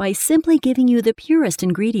supplements by simply giving you the purest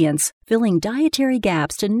ingredients, filling dietary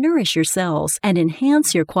gaps to nourish your cells and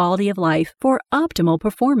enhance your quality of life for optimal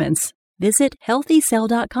performance. Visit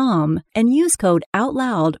healthycell.com and use code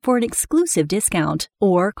OUTLOUD for an exclusive discount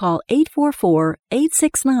or call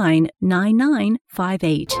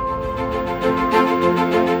 844-869-9958.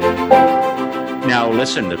 Now,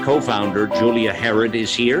 listen, the co-founder, Julia Herod,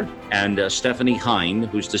 is here, and Stephanie Hein,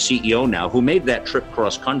 who's the CEO now, who made that trip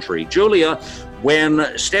cross-country. Julia, when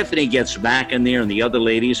Stephanie gets back in there and the other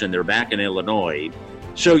ladies, and they're back in Illinois,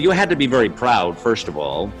 so you had to be very proud, first of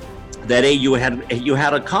all, that you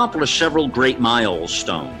had accomplished several great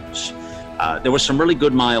milestones. There were some really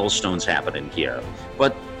good milestones happening here,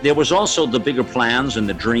 but there was also the bigger plans and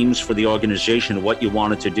the dreams for the organization, what you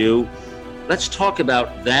wanted to do. Let's talk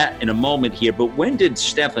about that in a moment here, but when did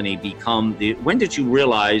Stephanie when did you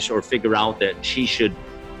realize or figure out that she should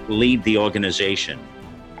lead the organization?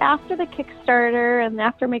 After the Kickstarter and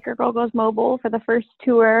after Maker Girl Goes Mobile for the first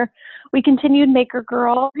tour, we continued Maker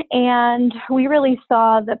Girl, and we really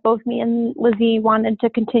saw that both me and Lizzie wanted to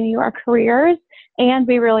continue our careers, and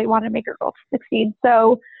we really wanted Maker Girl to succeed.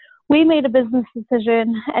 So we made a business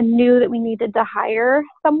decision and knew that we needed to hire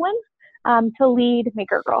someone to lead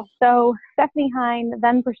Maker Girl. So Stephanie Hein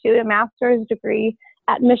then pursued a master's degree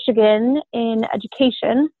at Michigan in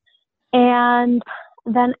education. And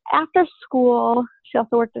then after school, she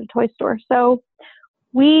also worked at a toy store. So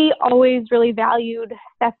we always really valued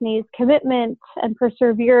Stephanie's commitment and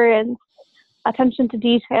perseverance, attention to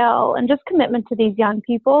detail, and just commitment to these young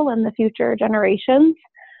people and the future generations.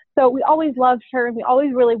 So we always loved her, and we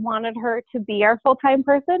always really wanted her to be our full-time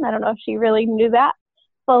person. I don't know if she really knew that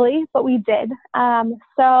fully, but we did.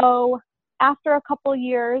 So after a couple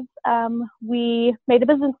years, we made a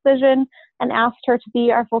business decision and asked her to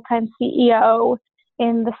be our full-time CEO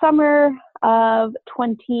in the summer of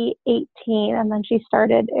 2018, and then she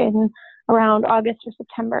started in around August or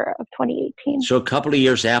September of 2018. So a couple of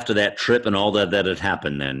years after that trip and all that had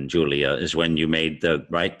happened, then Julia, is when you made the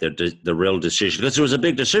real decision, because it was a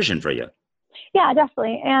big decision for you. Yeah,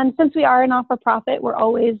 definitely. And since we are a not-for-profit, we're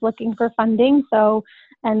always looking for funding,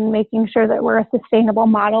 and making sure that we're a sustainable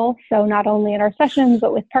model. So not only in our sessions,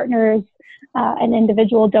 but with partners and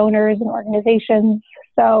individual donors and organizations.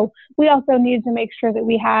 So we also needed to make sure that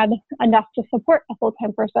we had enough to support a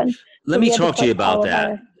full-time person. Let me talk to you about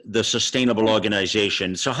that, the sustainable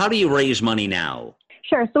organization. So how do you raise money now?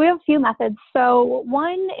 Sure. So we have a few methods. So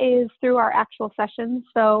one is through our actual sessions.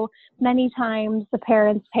 So many times the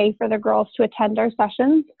parents pay for the girls to attend our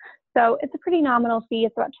sessions. So it's a pretty nominal fee.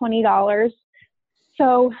 It's about $20.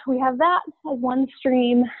 So we have that as one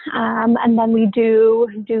stream. And then we do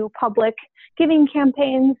public giving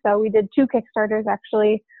campaigns. So we did 2 Kickstarters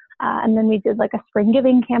actually. And then we did like a spring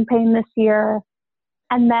giving campaign this year.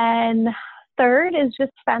 And then third is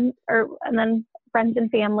just friends and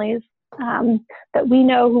families that we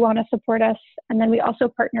know who want to support us. And then we also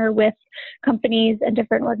partner with companies and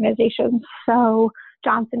different organizations. So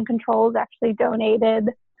Johnson Controls actually donated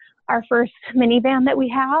our first minivan that we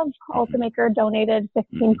have. Ultimaker donated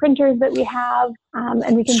 15 printers that we have.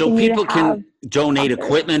 And we continue So people to have can donate sponsors.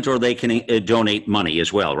 equipment, or they can donate money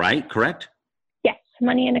as well, right? Correct? Yes,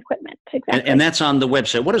 money and equipment. Exactly. And that's on the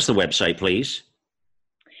website. What is the website, please?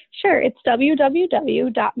 Sure. It's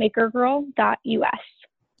www.makergirl.us.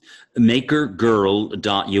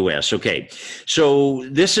 Makergirl.us. Okay, so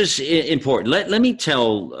this is important. Let me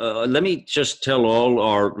just tell all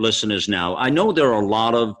our listeners now. I know there are a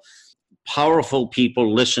lot of powerful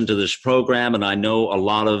people listen to this program, and I know a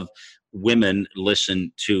lot of women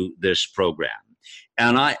listen to this program.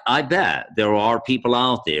 And I bet there are people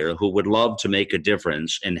out there who would love to make a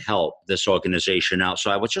difference and help this organization out. So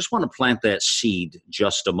I would just want to plant that seed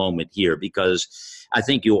just a moment here, because I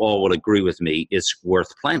think you all will agree with me, it's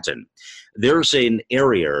worth planting. There's an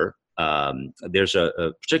area, there's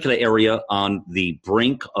a particular area on the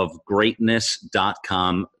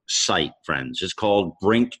brinkofgreatness.com site, friends. It's called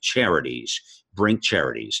Brink Charities.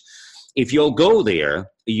 If you'll go there,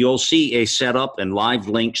 you'll see a setup and live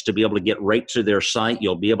links to be able to get right to their site.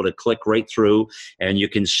 You'll be able to click right through, and you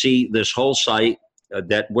can see this whole site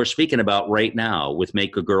that we're speaking about right now with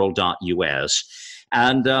makergirl.us.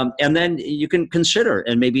 And then you can consider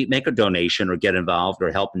and maybe make a donation or get involved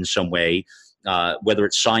or help in some way, whether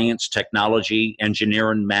it's science, technology,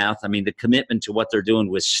 engineering, math. I mean, the commitment to what they're doing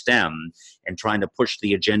with STEM and trying to push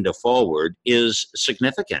the agenda forward is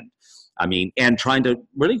significant. I mean, and trying to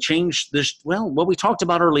really change this, what we talked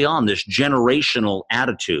about early on, this generational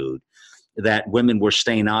attitude that women were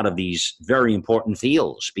staying out of these very important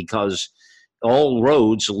fields because all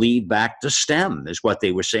roads lead back to STEM, is what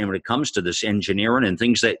they were saying when it comes to this engineering and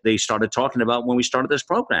things that they started talking about when we started this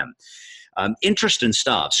program. Interesting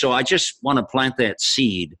stuff. So I just want to plant that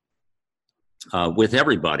seed with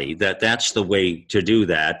everybody that's the way to do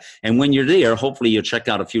that. And when you're there, hopefully you'll check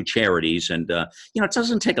out a few charities. And, it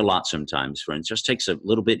doesn't take a lot sometimes, friends. It just takes a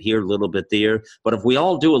little bit here, a little bit there. But if we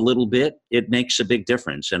all do a little bit, it makes a big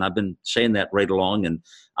difference. And I've been saying that right along, and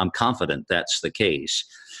I'm confident that's the case.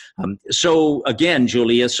 So again,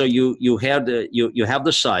 Julia, so you have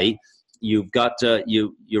the site. You've got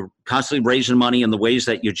you're constantly raising money in the ways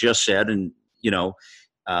that you just said, and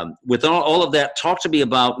with all of that, talk to me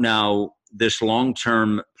about now this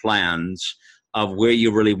long-term plans of where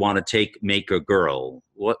you really want to take Maker Girl.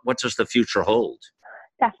 What does the future hold?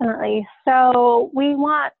 Definitely. So we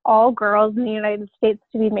want all girls in the United States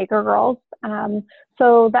to be Maker Girls.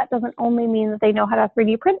 So that doesn't only mean that they know how to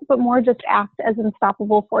 3D print, but more just act as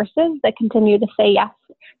unstoppable forces that continue to say yes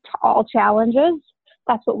to all challenges.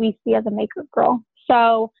 That's what we see as a Maker Girl.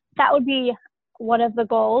 So that would be one of the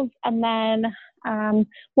goals. And then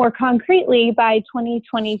more concretely, by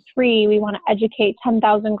 2023, we want to educate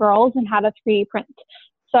 10,000 girls in how to 3D print.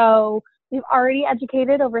 So we've already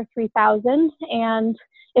educated over 3,000. And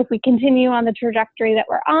if we continue on the trajectory that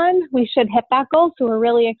we're on, we should hit that goal. So we're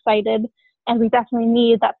really excited. And we definitely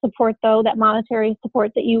need that support, though, that monetary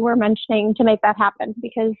support that you were mentioning to make that happen,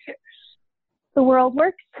 because the world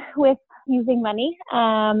works with using money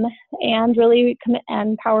and really commit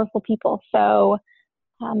and powerful people. So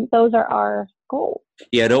those are our goals.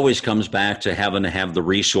 Yeah, it always comes back to having to have the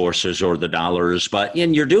resources or the dollars,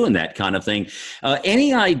 and you're doing that kind of thing.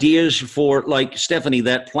 Any ideas for, like, Stephanie,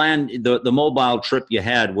 that plan, the mobile trip you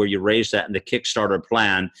had where you raised that in the Kickstarter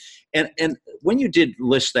plan, and when you did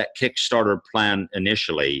list that Kickstarter plan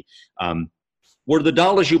initially, were the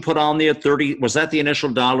dollars you put on there 30? Was that the initial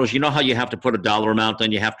dollars? You know how you have to put a dollar amount,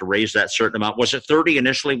 then you have to raise that certain amount. Was it 30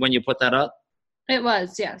 initially when you put that up? It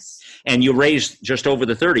was, yes. And you raised just over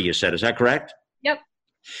the 30, you said. Is that correct? Yep.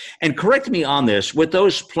 And correct me on this, with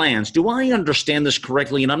those plans, do I understand this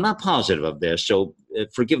correctly? And I'm not positive of this, so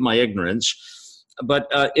forgive my ignorance. But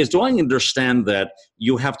do I understand that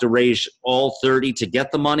you have to raise all 30 to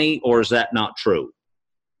get the money, or is that not true?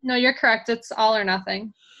 No, you're correct. It's all or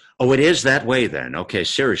nothing. Oh, it is that way then. Okay,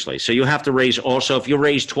 seriously. So you have to raise also, if you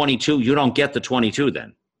raise 22, you don't get the 22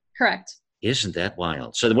 then? Correct. Isn't that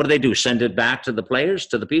wild? So what do? Send it back to the players,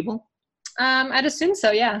 to the people? I'd assume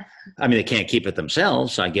so, yeah. I mean, they can't keep it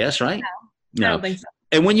themselves, I guess, right? No, I don't think so.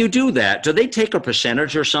 And when you do that, do they take a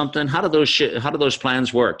percentage or something? How do those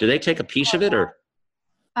plans work? Do they take a piece of it, or?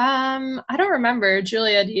 I don't remember.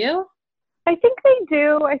 Julia, do you? I think they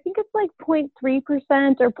do. I think it's like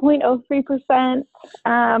 0.3% or 0.03%.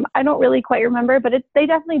 I don't really quite remember, but they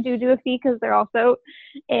definitely do a fee because they're also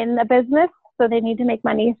in a business, so they need to make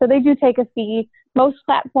money. So they do take a fee. Most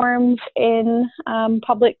platforms in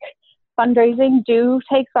public fundraising do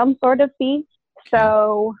take some sort of fee.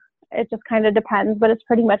 So it just kind of depends, but it's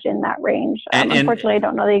pretty much in that range. Unfortunately, I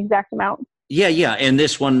don't know the exact amount. Yeah. And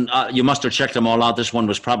this one, you must have checked them all out. This one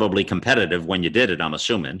was probably competitive when you did it, I'm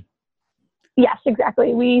assuming. Yes,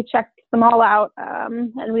 exactly. We checked them all out,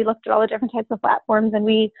 and we looked at all the different types of platforms, and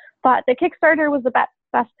we thought that Kickstarter was the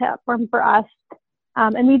best platform for us.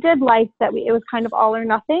 And we did like that it was kind of all or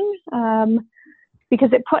nothing,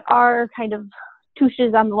 because it put our kind of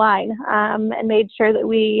touches on the line, and made sure that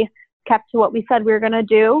we kept to what we said we were going to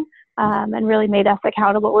do, and really made us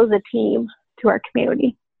accountable as a team to our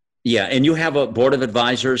community. Yeah, and you have a board of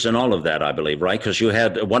advisors and all of that, I believe, right? Because you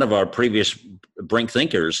had one of our previous Brink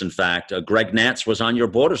thinkers, in fact, Greg Natz was on your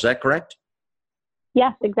board. Is that correct?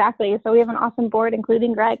 Yes, exactly. So we have an awesome board,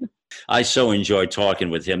 including Greg. I so enjoy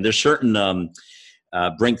talking with him. There's certain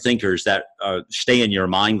Brink thinkers that stay in your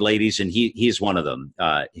mind, ladies, and he's one of them.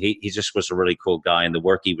 He just was a really cool guy, and the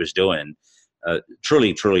work he was doing,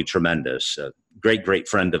 truly tremendous. Great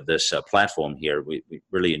friend of this platform here. We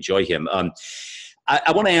really enjoy him.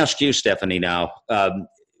 I want to ask you, Stephanie, now,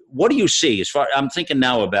 what do you see I'm thinking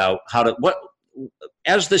now about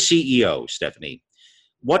as the CEO, Stephanie,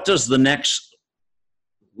 what does the next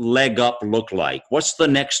leg up look like? What's the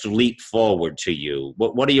next leap forward to you?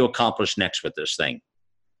 What do you accomplish next with this thing?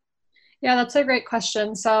 Yeah, that's a great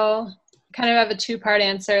question. So kind of have a two-part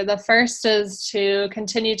answer. The first is to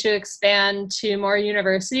continue to expand to more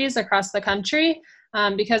universities across the country,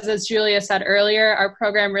 because as Julia said earlier, our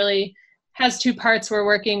program really has two parts. We're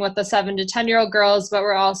working with the 7 to 10-year-old girls, but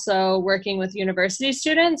we're also working with university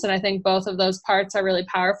students. And I think both of those parts are really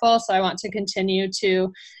powerful. So I want to continue to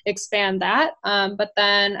expand that. But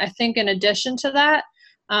then I think in addition to that,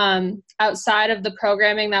 outside of the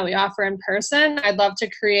programming that we offer in person, I'd love to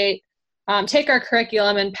create take our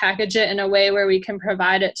curriculum and package it in a way where we can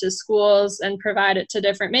provide it to schools and provide it to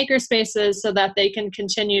different makerspaces so that they can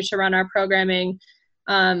continue to run our programming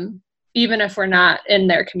even if we're not in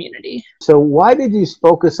their community. So why did you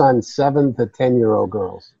focus on 7 to 10-year-old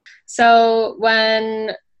girls? So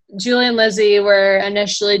when Julie and Lizzie were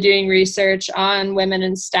initially doing research on women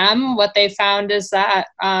in STEM, what they found is that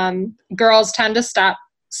girls tend to stop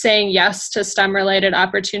saying yes to STEM-related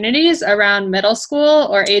opportunities around middle school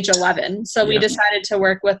or age 11. So we decided to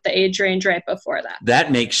work with the age range right before that.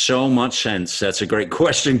 That makes so much sense. That's a great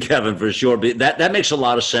question, Kevin, for sure. But that makes a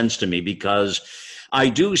lot of sense to me, because I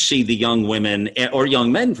do see the young women, or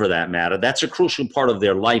young men for that matter, that's a crucial part of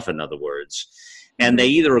their life, in other words. And they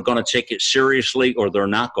either are going to take it seriously or they're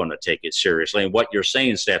not going to take it seriously. And what you're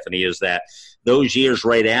saying, Stephanie, is that those years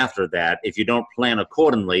right after that, if you don't plan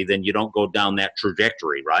accordingly, then you don't go down that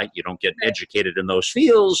trajectory, right? You don't get educated in those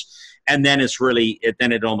fields. And then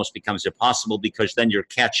it almost becomes impossible, because then you're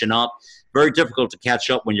catching up. Very difficult to catch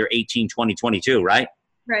up when you're 18, 20, 22, right?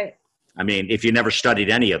 Right. I mean, if you never studied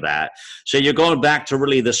any of that. So you're going back to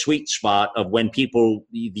really the sweet spot of when the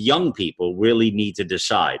young people really need to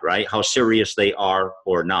decide, right? How serious they are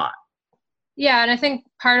or not. Yeah, and I think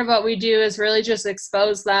part of what we do is really just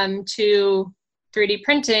expose them to 3D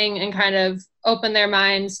printing and kind of open their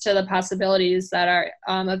minds to the possibilities that are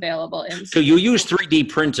available in. So you use 3D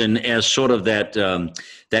printing as sort of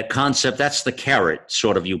that concept. That's the carrot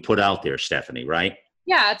sort of you put out there, Stephanie, right?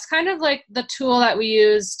 Yeah, it's kind of like the tool that we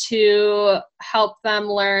use to help them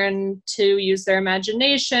learn to use their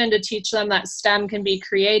imagination, to teach them that STEM can be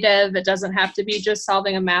creative. It doesn't have to be just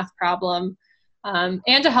solving a math problem,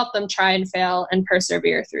 and to help them try and fail and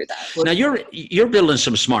persevere through that. Now you're building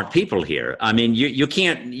some smart people here. I mean, you're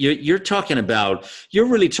really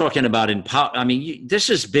talking about this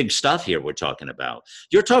is big stuff here we're talking about.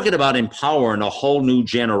 You're talking about empowering a whole new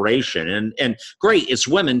generation, and great, it's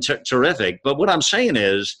women, terrific. But what I'm saying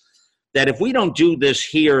is that if we don't do this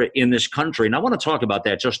here in this country, and I want to talk about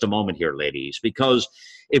that just a moment here, ladies, because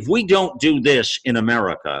if we don't do this in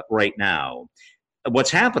America right now,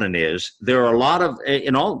 what's happening is there are a lot of,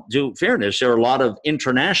 in all due fairness, there are a lot of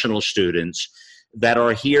international students that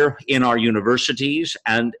are here in our universities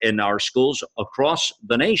and in our schools across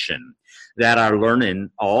the nation that are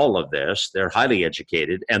learning all of this. They're highly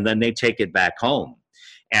educated, and then they take it back home.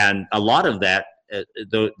 And a lot of that,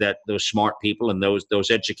 those smart people and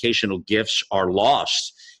those educational gifts are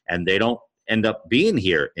lost, and they don't end up being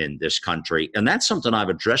here in this country. And that's something I've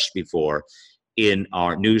addressed before in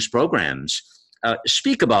our news programs.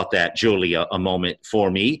 Speak about that, Julia, a moment for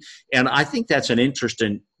me. And I think that's an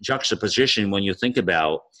interesting juxtaposition when you think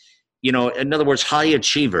about, in other words, high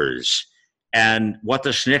achievers and what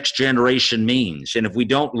this next generation means. And if we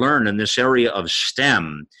don't learn in this area of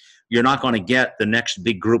STEM, you're not going to get the next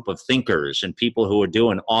big group of thinkers and people who are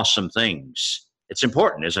doing awesome things. It's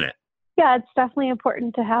important, isn't it? Yeah, it's definitely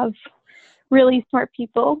important to have really smart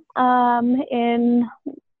people in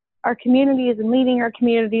our communities and leading our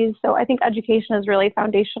communities. So I think education is really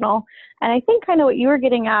foundational. And I think kind of what you were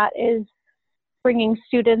getting at is bringing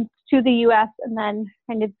students to the U.S. and then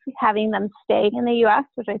kind of having them stay in the U.S.,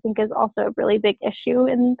 which I think is also a really big issue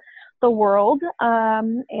in the world,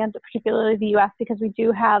 and particularly the U.S., because we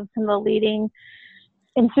do have some of the leading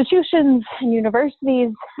institutions and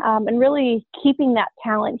universities, and really keeping that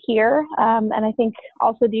talent here. And I think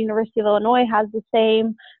also the University of Illinois has the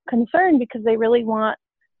same concern, because they really want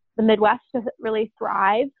the Midwest to really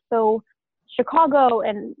thrive. So Chicago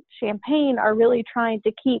and Champaign are really trying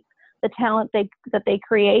to keep the talent that they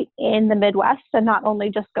create in the Midwest, and not only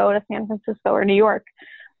just go to San Francisco or New York.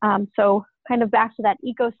 So kind of back to that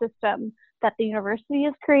ecosystem that the university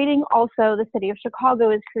is creating, also the city of Chicago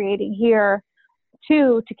is creating here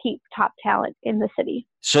too, to keep top talent in the city.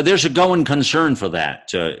 So there's a going concern for that,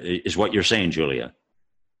 is what you're saying, Julia?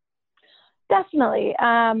 Definitely.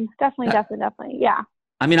 Definitely. Yeah.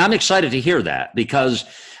 I mean, I'm excited to hear that, because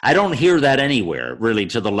I don't hear that anywhere really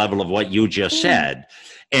to the level of what you just said.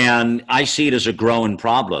 And I see it as a growing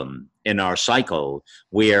problem in our cycle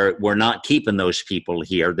where we're not keeping those people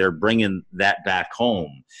here. They're bringing that back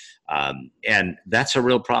home. And that's a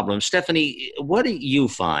real problem. Stephanie, what do you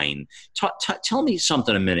find? Tell me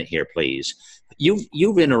something a minute here, please. You've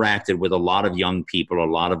interacted with a lot of young people, a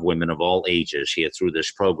lot of women of all ages here through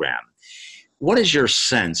this program. What is your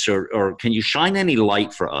sense, or can you shine any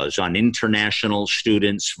light for us on international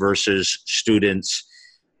students versus students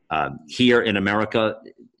here in America?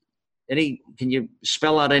 Can you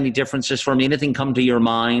spell out any differences for me? Anything come to your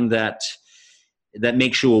mind that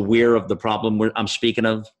makes you aware of the problem I'm speaking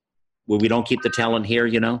of, where we don't keep the talent here,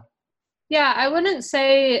 Yeah, I wouldn't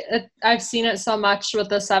say I've seen it so much with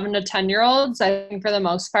the 7 to 10-year-olds. I think for the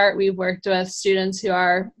most part, we've worked with students who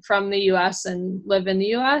are from the U.S. and live in the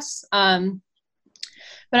U.S.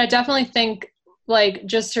 But I definitely think, like,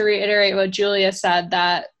 just to reiterate what Julia said,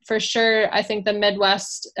 that for sure, I think the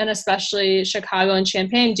Midwest and especially Chicago and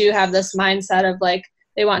Champaign do have this mindset of, like,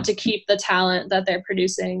 they want to keep the talent that they're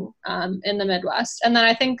producing in the Midwest. And then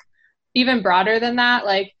I think even broader than that,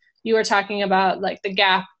 like you were talking about, like the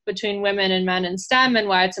gap between women and men in STEM and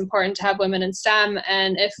why it's important to have women in STEM.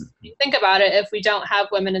 And if you think about it, if we don't have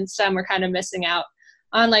women in STEM, we're kind of missing out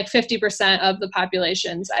on like 50% of the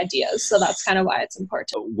population's ideas. So that's kind of why it's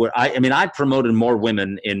important. I promoted more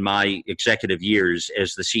women in my executive years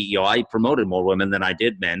as the CEO. I promoted more women than I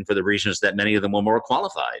did men for the reasons that many of them were more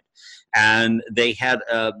qualified. And they had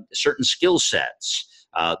certain skill sets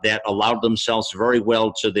that allowed themselves very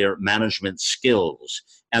well to their management skills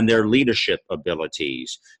and their leadership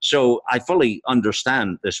abilities. So I fully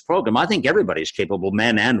understand this program. I think everybody's capable,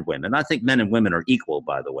 men and women. I think men and women are equal,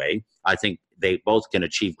 by the way. I think they both can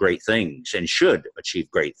achieve great things and should achieve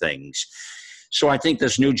great things. So I think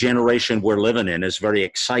this new generation we're living in is very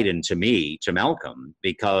exciting to me, to Malcolm,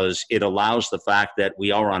 because it allows the fact that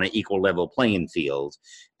we are on an equal level playing field.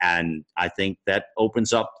 And I think that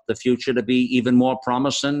opens up the future to be even more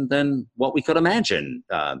promising than what we could imagine.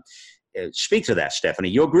 Speak to that, Stephanie.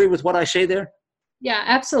 You agree with what I say there? Yeah,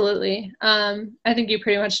 absolutely. I think you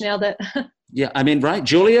pretty much nailed it. Yeah, I mean, right.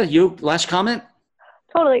 Julia, you last comment?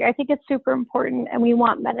 Totally. I think it's super important, and we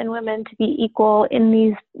want men and women to be equal in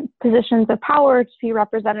these positions of power, to be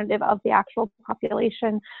representative of the actual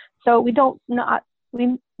population. So we not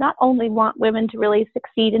only want women to really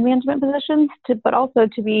succeed in management positions, but also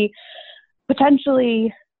to be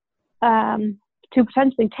potentially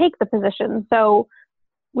take the position. So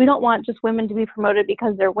we don't want just women to be promoted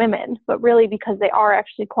because they're women, but really because they are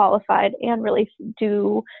actually qualified and really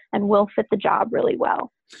do and will fit the job really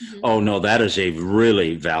well. Oh, no, that is a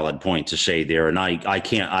really valid point to say there. And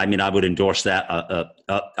I would endorse that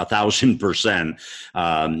 1,000%.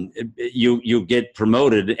 You get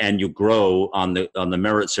promoted and you grow on the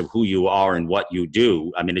merits of who you are and what you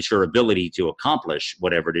do. I mean, it's your ability to accomplish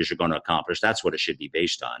whatever it is you're going to accomplish. That's what it should be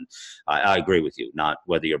based on. I agree with you, not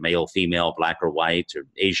whether you're male, female, black or white or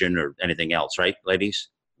Asian or anything else, right, ladies?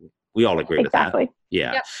 We all agree with that.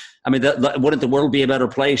 Yeah. Yep. I mean, wouldn't the world be a better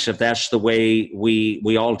place if that's the way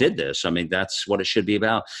we all did this? I mean, that's what it should be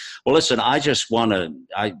about. Well, listen, I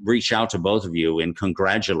reach out to both of you and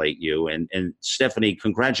congratulate you. And Stephanie,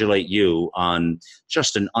 congratulate you on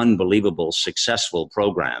just an unbelievable, successful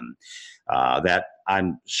program that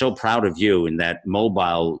I'm so proud of you. And that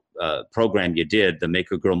mobile program you did, the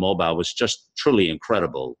Maker Girl Mobile, was just truly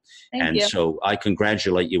incredible. Thank you. So I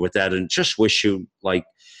congratulate you with that and just wish you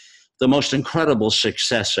the most incredible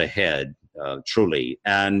success ahead, truly.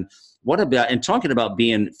 And talking about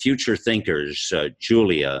being future thinkers,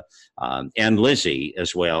 Julia and Lizzie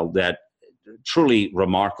as well, that truly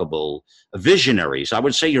remarkable visionaries. I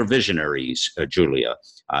would say you're visionaries, Julia,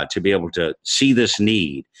 to be able to see this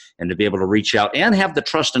need and to be able to reach out and have the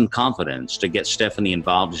trust and confidence to get Stephanie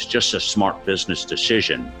involved is just a smart business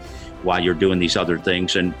decision while you're doing these other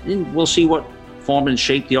things. And we'll see what form and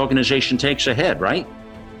shape the organization takes ahead, right?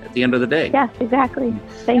 At the end of the day. Yes, exactly.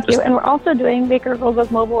 Thank you. And we're also doing Maker Girl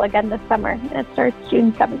Goes Mobile again this summer. And it starts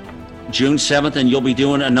June 7th. June 7th, and you'll be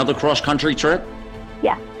doing another cross-country trip?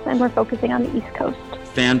 Yes, and we're focusing on the East Coast.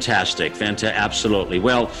 Fantastic. Absolutely.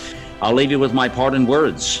 Well, I'll leave you with my parting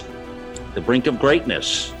words. The brink of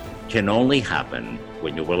greatness can only happen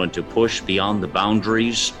when you're willing to push beyond the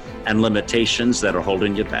boundaries and limitations that are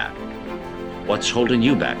holding you back. What's holding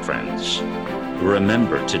you back, friends?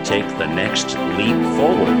 Remember to take the next leap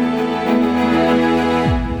forward.